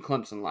beat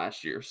Clemson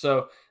last year.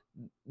 So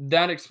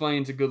that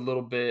explains a good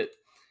little bit.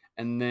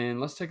 And then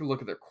let's take a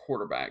look at their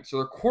quarterback. So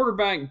their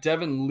quarterback,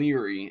 Devin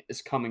Leary,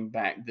 is coming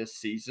back this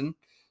season.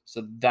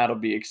 So that'll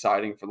be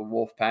exciting for the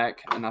Wolfpack.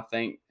 And I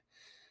think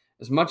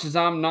as much as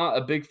I'm not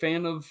a big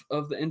fan of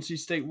the NC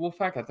State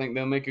Wolfpack, I think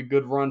they'll make a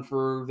good run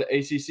for the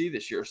ACC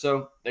this year.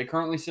 So they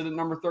currently sit at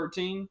number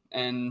 13.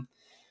 And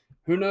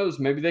who knows,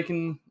 maybe they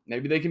can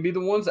be the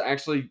ones that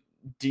actually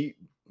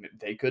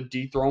they could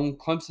dethrone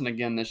Clemson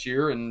again this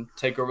year and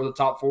take over the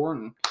top 4.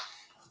 And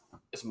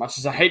as much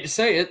as I hate to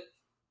say it,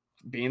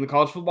 be in the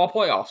college football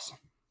playoffs.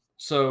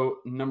 So,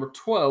 number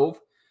 12,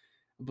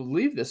 I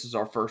believe this is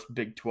our first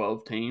Big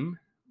 12 team.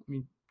 Let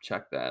me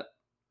check that.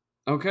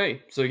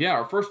 Okay, so yeah,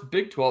 our first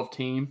Big 12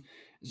 team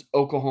is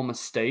Oklahoma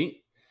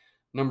State.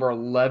 Number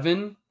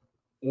 11,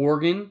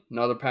 Oregon,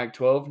 another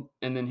Pac-12.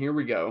 And then here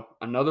we go,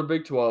 another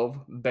Big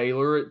 12,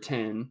 Baylor at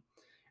 10.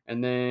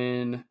 And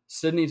then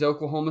Sydney's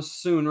Oklahoma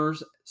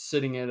Sooners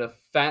sitting at a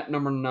fat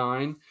number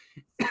 9.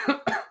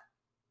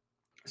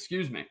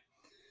 Excuse me.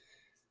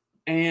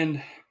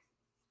 And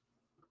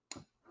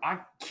I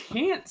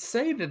can't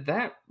say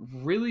that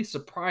really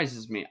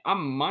surprises me. I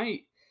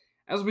might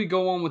as we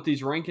go on with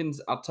these rankings,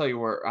 I'll tell you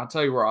where I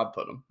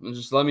put them. And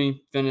just let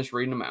me finish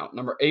reading them out.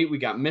 Number 8, we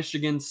got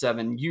Michigan.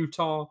 7,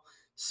 Utah.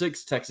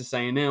 6, Texas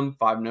A&M.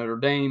 5, Notre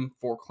Dame.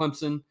 4,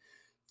 Clemson.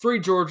 3,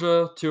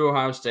 Georgia. 2,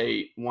 Ohio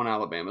State. 1,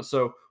 Alabama.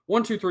 So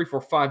 1, 2, 3, 4,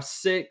 5,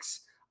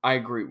 6, I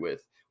agree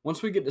with.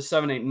 Once we get to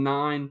 7, 8,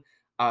 9,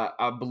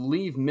 I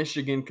believe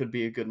Michigan could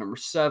be a good number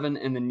 7,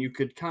 and then you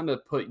could kind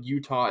of put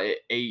Utah at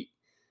 8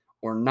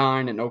 or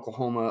 9, and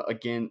Oklahoma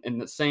again in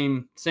the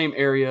same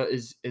area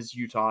as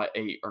Utah at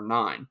 8 or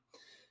 9.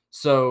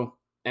 So,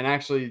 and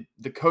actually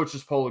the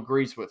coaches poll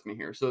agrees with me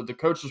here. So the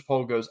coaches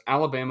poll goes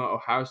Alabama,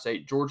 Ohio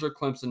State, Georgia,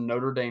 Clemson,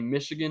 Notre Dame,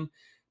 Michigan,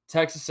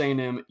 Texas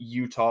A&M,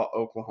 Utah,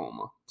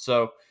 Oklahoma.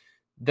 So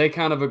they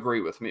kind of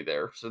agree with me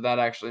there. So that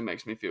actually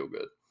makes me feel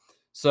good.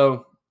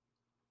 So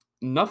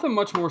nothing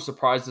much more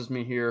surprises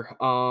me here.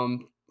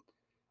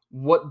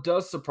 What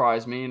does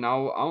surprise me, and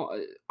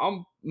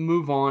I'll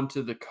move on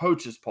to the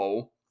coaches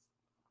poll.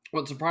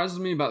 What surprises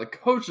me about the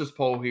coaches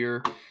poll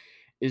here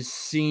is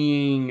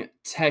seeing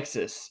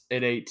Texas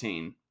at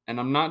 18. And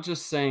I'm not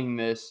just saying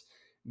this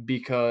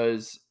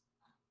because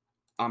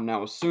I'm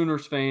now a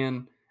Sooners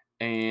fan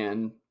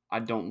and I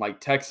don't like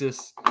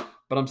Texas,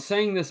 but I'm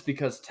saying this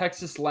because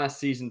Texas last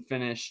season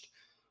finished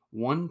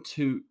 1,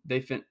 2,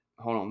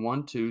 hold on,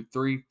 1, 2,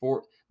 3,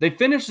 4. They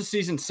finished the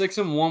season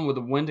 6-1 with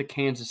a win to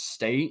Kansas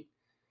State.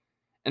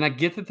 And I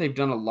get that they've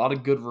done a lot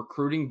of good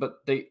recruiting,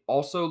 but they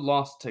also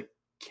lost to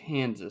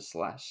Kansas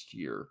last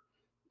year.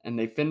 And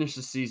they finished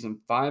the season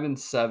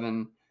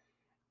 5-7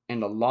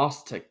 and a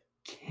loss to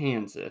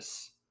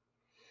Kansas.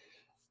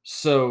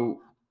 So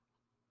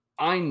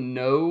I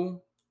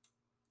know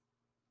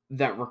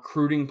that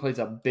recruiting plays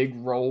a big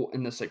role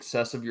in the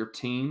success of your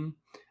team.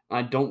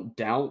 I don't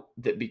doubt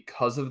that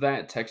because of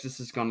that, Texas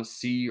is going to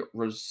see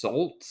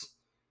results.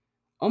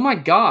 Oh my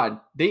God.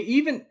 They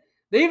even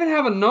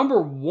have a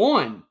number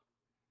 1.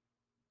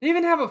 They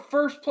even have a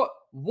first place.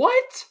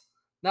 What?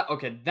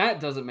 Okay, that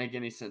doesn't make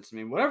any sense to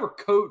me. Whatever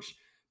coach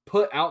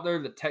put out there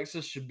that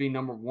Texas should be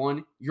number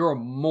 1, you're a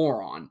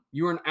moron.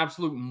 You're an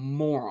absolute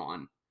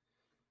moron.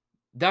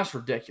 That's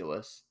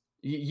ridiculous.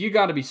 You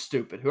got to be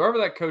stupid. Whoever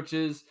that coach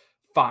is,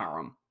 fire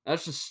him.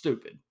 That's just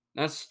stupid.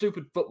 That's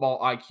stupid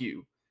football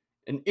IQ.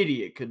 An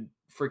idiot could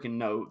freaking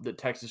know that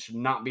Texas should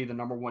not be the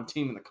number 1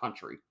 team in the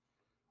country.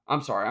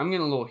 I'm sorry. I'm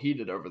getting a little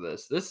heated over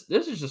this. This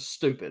is just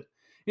stupid.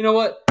 You know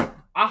what?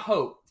 I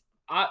hope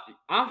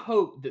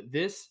that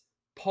this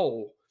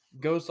poll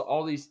goes to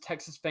all these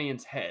Texas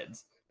fans'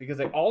 heads because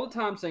they all the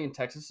time saying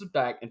Texas is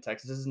back and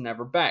Texas is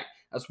never back.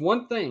 That's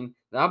one thing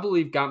that I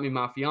believe got me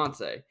my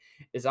fiance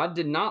is I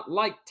did not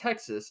like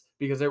Texas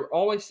because they were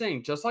always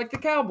saying, just like the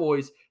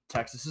Cowboys,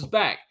 Texas is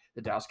back.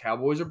 The Dallas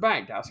Cowboys are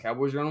back. Dallas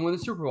Cowboys are going to win the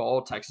Super Bowl.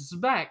 Oh, Texas is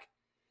back.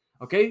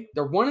 Okay?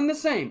 They're one in the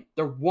same.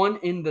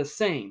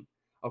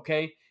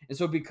 Okay? And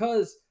so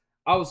because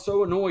I was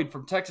so annoyed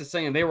from Texas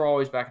saying they were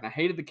always back, and I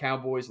hated the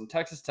Cowboys and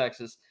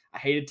Texas. I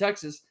hated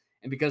Texas,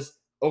 and because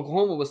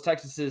Oklahoma was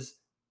Texas's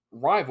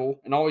rival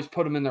and always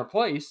put them in their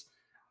place,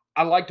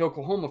 I liked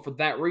Oklahoma for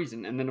that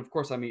reason. And then, of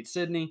course, I meet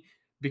Sydney,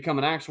 become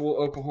an actual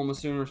Oklahoma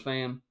Sooners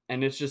fan,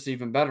 and it's just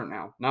even better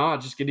now. Now I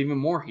just get even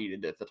more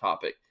heated at the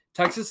topic.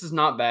 Texas is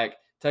not back.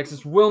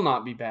 Texas will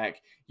not be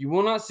back. You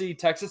will not see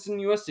Texas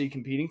and USC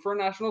competing for a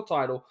national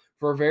title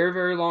for a very,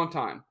 very long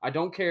time. I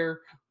don't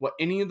care what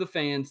any of the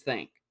fans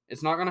think.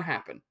 It's not going to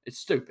happen. It's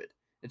stupid.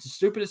 It's the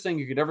stupidest thing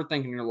you could ever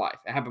think in your life.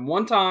 It happened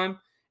one time.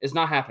 It's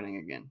not happening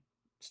again.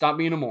 Stop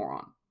being a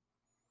moron.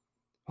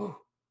 Whew.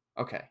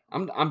 Okay,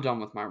 I'm done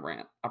with my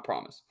rant. I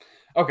promise.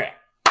 Okay,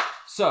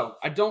 so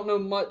I don't know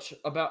much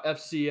about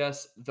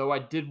FCS, though I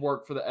did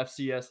work for the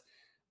FCS,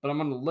 but I'm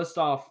going to list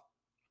off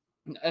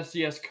an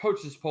FCS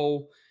coaches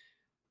poll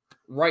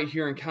right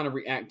here and kind of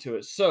react to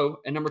it. So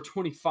at number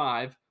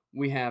 25,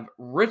 we have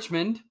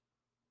Richmond.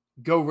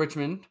 Go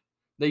Richmond.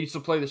 They used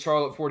to play the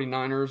Charlotte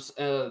 49ers.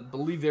 I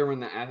believe they were in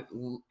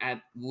the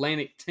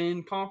Atlantic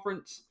 10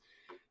 conference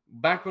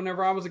back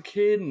whenever I was a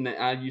kid, and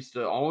I used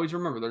to always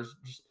remember there's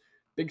just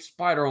big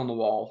spider on the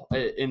wall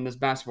in this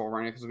basketball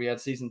arena because we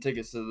had season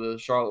tickets to the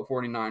Charlotte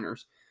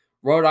 49ers.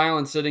 Rhode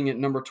Island sitting at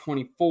number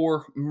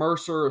 24.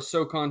 Mercer, a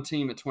SoCon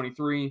team at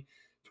 23.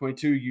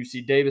 22,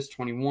 UC Davis.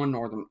 21,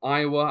 Northern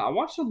Iowa. I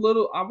watched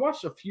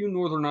a few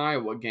Northern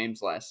Iowa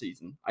games last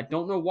season. I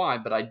don't know why,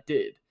 but I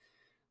did.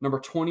 Number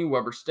 20,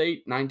 Weber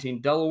State.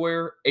 19,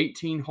 Delaware.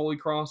 18, Holy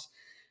Cross.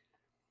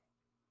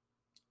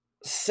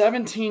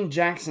 17,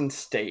 Jackson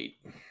State.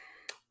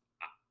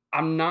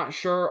 I'm not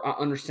sure I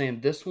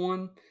understand this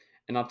one,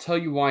 and I'll tell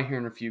you why here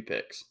in a few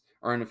picks,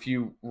 or in a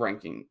few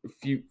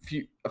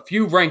a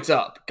few ranks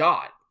up.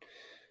 God.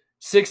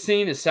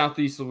 16 is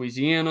Southeast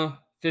Louisiana.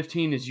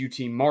 15 is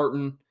UT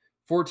Martin.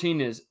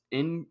 14 is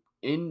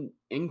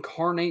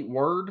Incarnate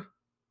Word.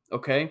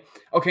 Okay,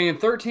 and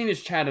 13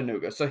 is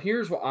Chattanooga. So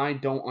here's what I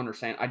don't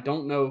understand. I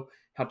don't know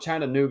how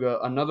Chattanooga,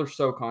 another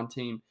SoCon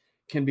team,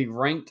 can be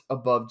ranked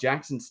above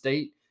Jackson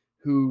State,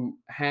 who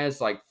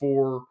has like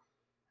 4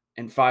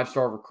 and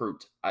 5-star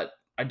recruits. I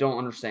don't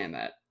understand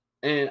that.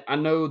 And I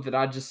know that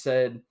I just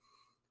said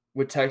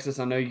with Texas,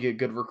 I know you get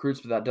good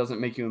recruits, but that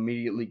doesn't make you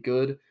immediately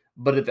good.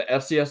 But at the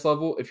FCS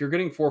level, if you're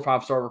getting 4 or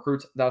 5-star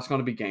recruits, that's going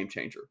to be game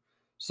changer.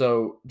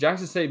 So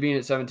Jackson State being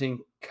at 17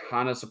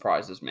 kind of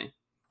surprises me.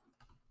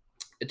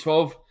 At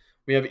 12,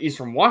 we have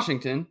Eastern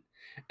Washington.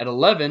 At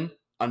 11,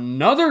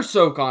 another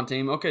SoCon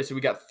team. Okay, so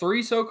we got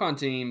 3 SoCon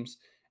teams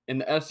in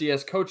the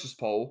FCS coaches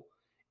poll.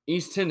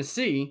 East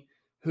Tennessee,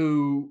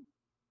 who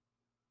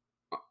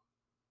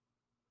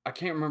I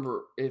can't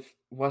remember if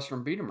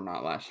Western beat them or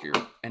not last year,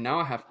 and now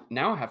I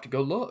have to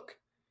go look.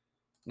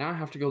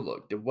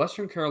 Did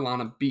Western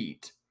Carolina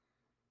beat?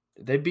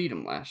 Did they beat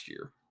them last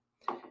year?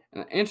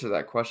 And the answer to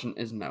that question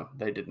is no,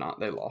 they did not.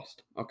 They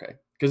lost. Okay,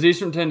 because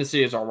Eastern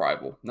Tennessee is our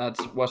rival.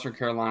 That's Western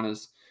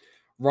Carolina's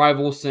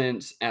rival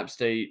since App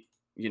State,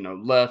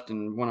 left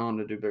and went on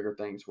to do bigger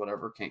things.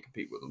 Whatever, can't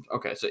compete with them.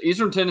 Okay, so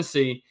East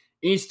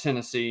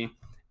Tennessee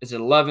is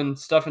at 11.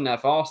 Stephen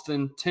F.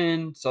 Austin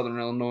 10. Southern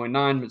Illinois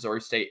 9. Missouri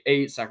State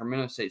 8.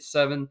 Sacramento State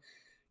 7.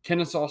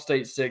 Kennesaw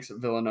State 6.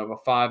 Villanova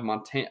 5.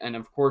 Montana, and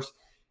of course,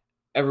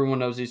 everyone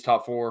knows these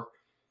top 4.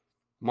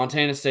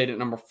 Montana State at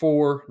number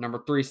 4,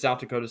 number 3, South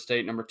Dakota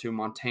State, number 2,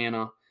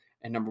 Montana,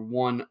 and number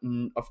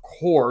 1, of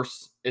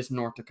course, is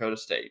North Dakota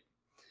State.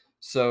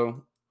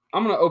 So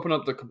I'm going to open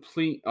up the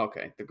complete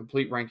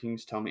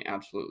rankings tell me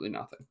absolutely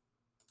nothing.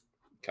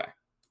 Okay.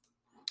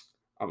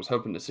 I was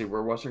hoping to see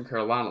where Western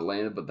Carolina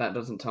landed, but that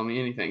doesn't tell me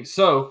anything.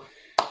 So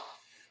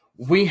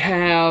we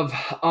have,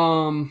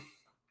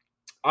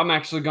 I'm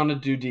actually going to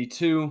do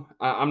D2.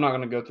 I'm not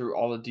going to go through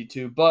all of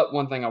D2, but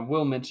one thing I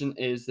will mention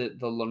is that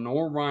the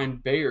Lenoir-Rhyne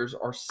Bears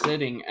are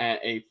sitting at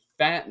a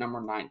fat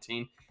number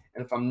 19.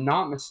 And if I'm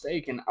not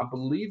mistaken, I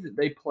believe that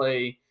they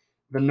play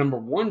the number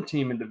 1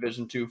 team in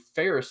Division II,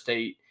 Ferris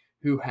State,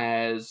 who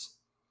has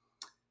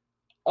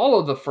all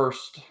of the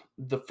first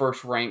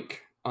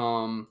rank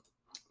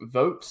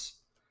votes.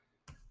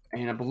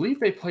 And I believe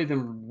they play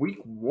them week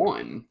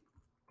 1.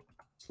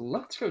 So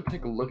let's go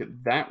take a look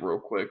at that real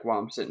quick while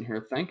I'm sitting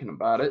here thinking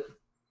about it.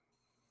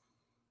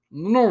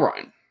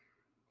 Lenoir-Rhyne.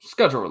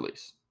 Schedule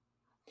release.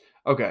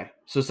 Okay,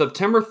 so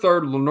September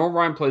 3rd,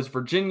 Lenoir-Rhyne plays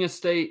Virginia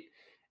State,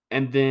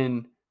 and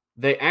then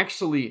they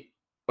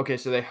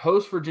they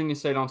host Virginia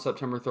State on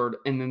September 3rd,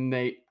 and then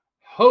they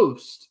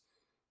host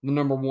the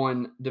number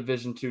 1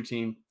 Division II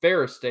team,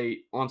 Ferris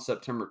State, on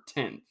September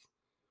 10th.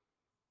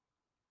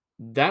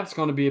 That's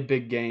going to be a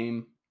big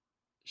game.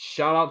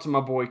 Shout out to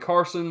my boy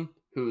Carson,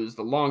 who is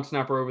the long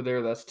snapper over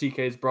there. That's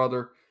TK's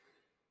brother.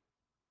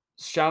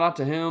 Shout out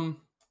to him,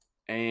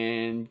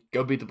 and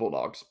go beat the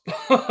Bulldogs.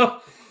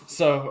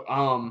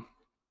 So,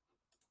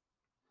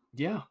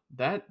 yeah,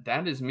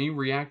 that is me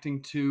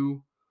reacting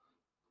to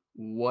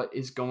what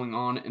is going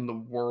on in the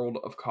world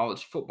of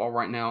college football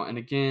right now. And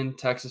again,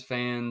 Texas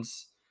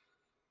fans,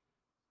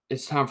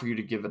 it's time for you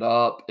to give it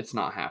up. It's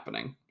not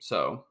happening.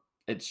 So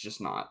it's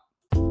just not.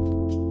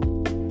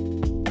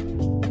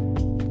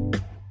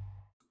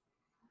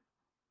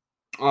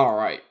 All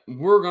right,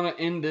 we're gonna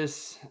end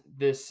this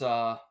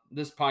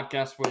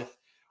podcast with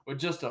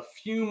just a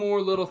few more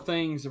little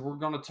things that we're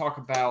gonna talk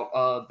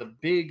about. The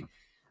big.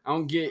 I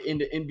don't get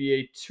into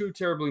NBA too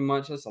terribly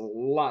much. That's a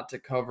lot to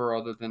cover,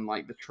 other than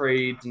like the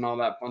trades and all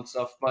that fun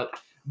stuff. But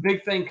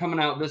big thing coming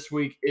out this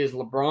week is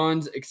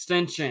LeBron's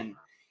extension.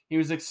 He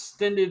was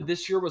extended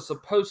this year. Was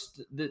supposed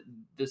to,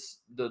 the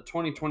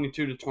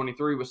 2022 to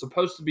 23 was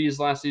supposed to be his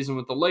last season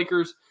with the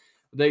Lakers.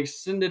 They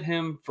extended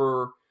him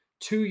for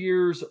 2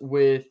 years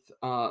with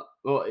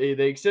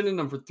they extended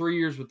him for 3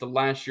 years, with the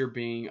last year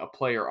being a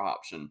player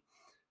option.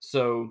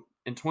 So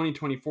in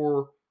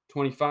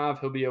 2024-25,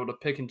 he'll be able to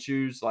pick and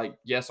choose, like,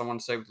 yes, I want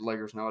to stay with the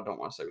Lakers. No, I don't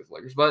want to stay with the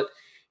Lakers. But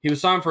he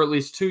was signed for at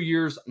least 2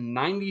 years,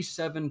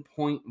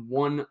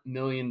 $97.1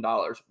 million.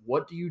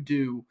 What do you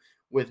do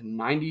with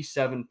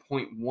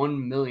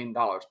 $97.1 million?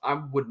 I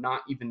would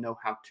not even know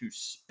how to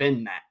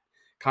spend that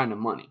kind of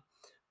money.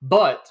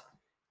 But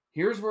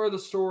here's where the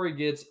story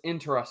gets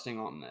interesting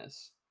on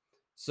this.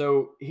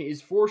 So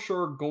he's for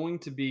sure going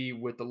to be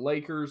with the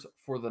Lakers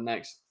for the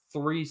next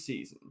 3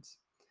 seasons,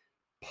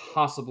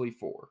 possibly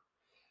 4.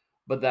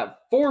 But that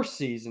 4th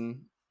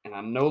season, and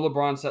I know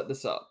LeBron set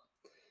this up,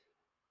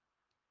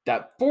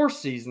 that 4th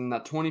season,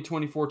 that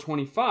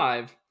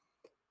 2024-25,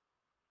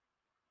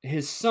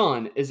 his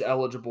son is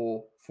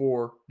eligible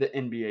for the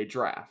NBA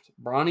draft.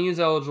 Bronny is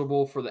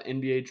eligible for the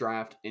NBA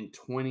draft in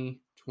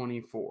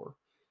 2024.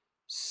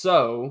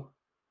 So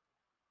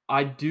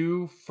I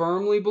do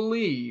firmly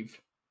believe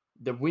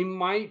that we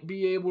might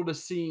be able to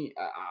see.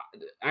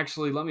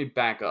 Actually, let me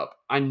back up.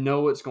 I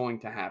know it's going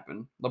to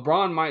happen.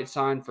 LeBron might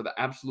sign for the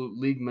absolute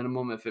league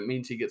minimum if it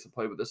means he gets to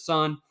play with his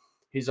son.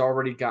 He's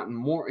already gotten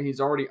more.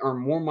 He's already earned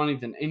more money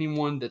than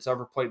anyone that's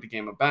ever played the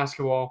game of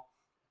basketball.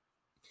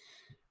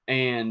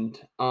 And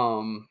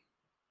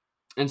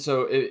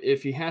so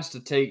if he has to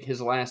take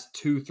his last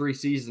 2-3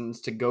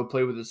 seasons to go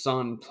play with his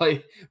son,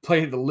 play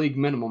the league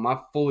minimum, I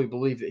fully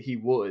believe that he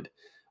would.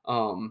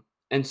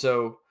 And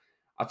so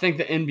I think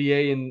the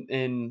NBA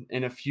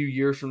in a few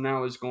years from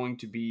now is going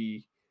to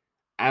be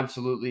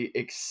absolutely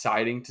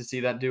exciting to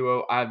see that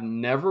duo. I've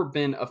never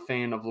been a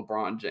fan of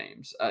LeBron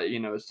James.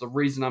 It's the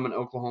reason I'm an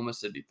Oklahoma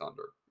City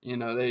Thunder.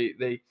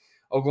 They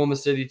Oklahoma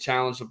City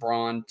challenged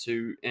LeBron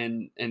to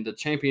in the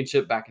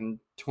championship back in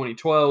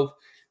 2012.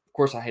 Of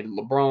course, I hated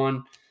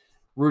LeBron.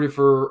 Rooted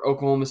for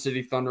Oklahoma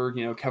City Thunder,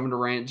 Kevin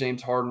Durant,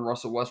 James Harden,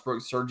 Russell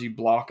Westbrook, Serge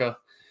Ibaka,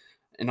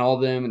 and all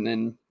of them. And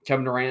then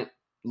Kevin Durant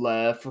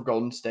left for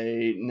Golden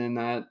State, and then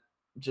that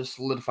just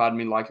solidified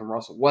me liking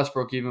Russell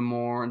Westbrook even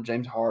more, and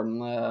James Harden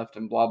left,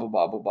 and blah, blah,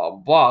 blah, blah, blah,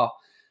 blah.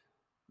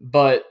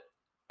 But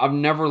I've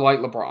never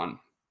liked LeBron.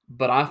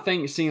 But I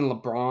think seeing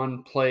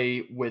LeBron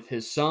play with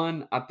his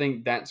son, I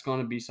think that's going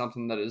to be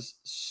something that is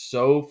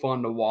so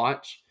fun to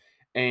watch.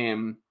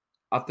 And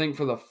I think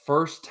for the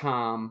first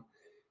time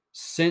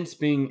since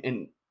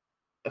being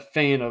a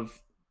fan of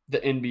the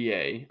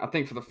NBA, I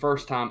think for the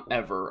first time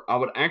ever, I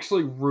would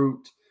actually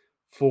root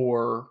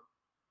for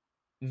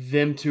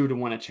them two to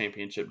win a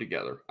championship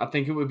together. I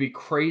think it would be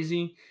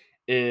crazy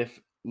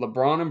if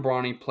LeBron and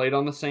Bronny played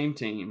on the same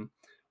team,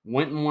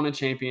 went and won a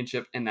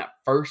championship in that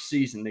first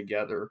season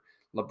together.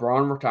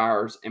 LeBron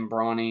retires and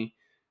Bronny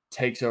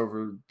takes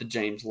over the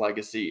James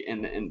legacy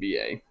in the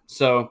NBA.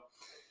 So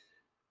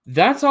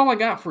that's all I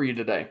got for you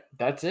today.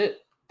 That's it.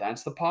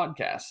 That's the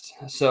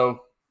podcast.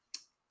 So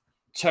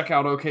check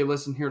out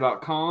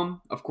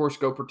oklistenhere.com. Of course,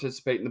 go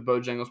participate in the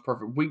Bojangles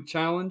Perfect Week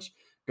Challenge.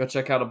 Go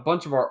check out a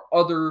bunch of our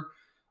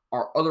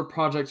other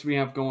projects we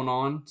have going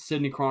on.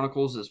 Sydney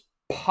Chronicles is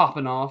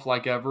popping off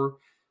like ever.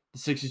 The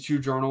 62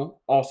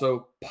 Journal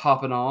also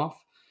popping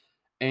off.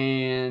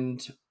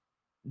 And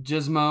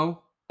Gizmo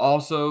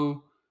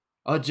also,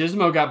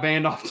 Gizmo got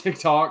banned off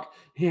TikTok.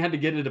 He had to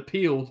get it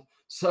appealed.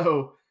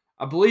 So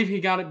I believe he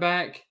got it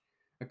back.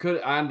 I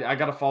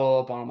got to follow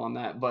up on him on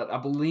that, but I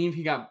believe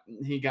he got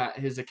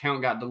his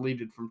account got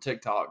deleted from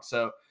TikTok.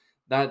 So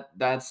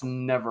that's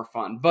never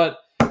fun. But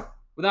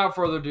without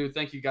further ado,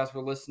 thank you guys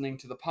for listening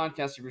to the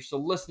podcast. If you're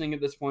still listening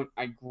at this point,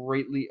 I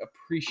greatly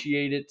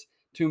appreciate it.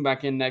 Tune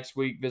back in next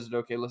week. Visit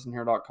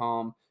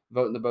oklistenhere.com.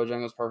 Vote in the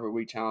Bojangles Perfect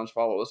Week Challenge.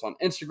 Follow us on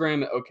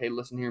Instagram at OK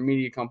Listen Here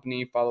Media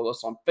Company. Follow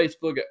us on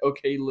Facebook at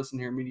OK Listen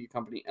Here Media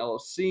Company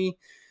LLC.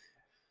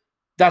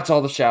 That's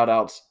all the shout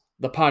outs.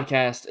 The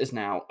podcast is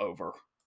now over.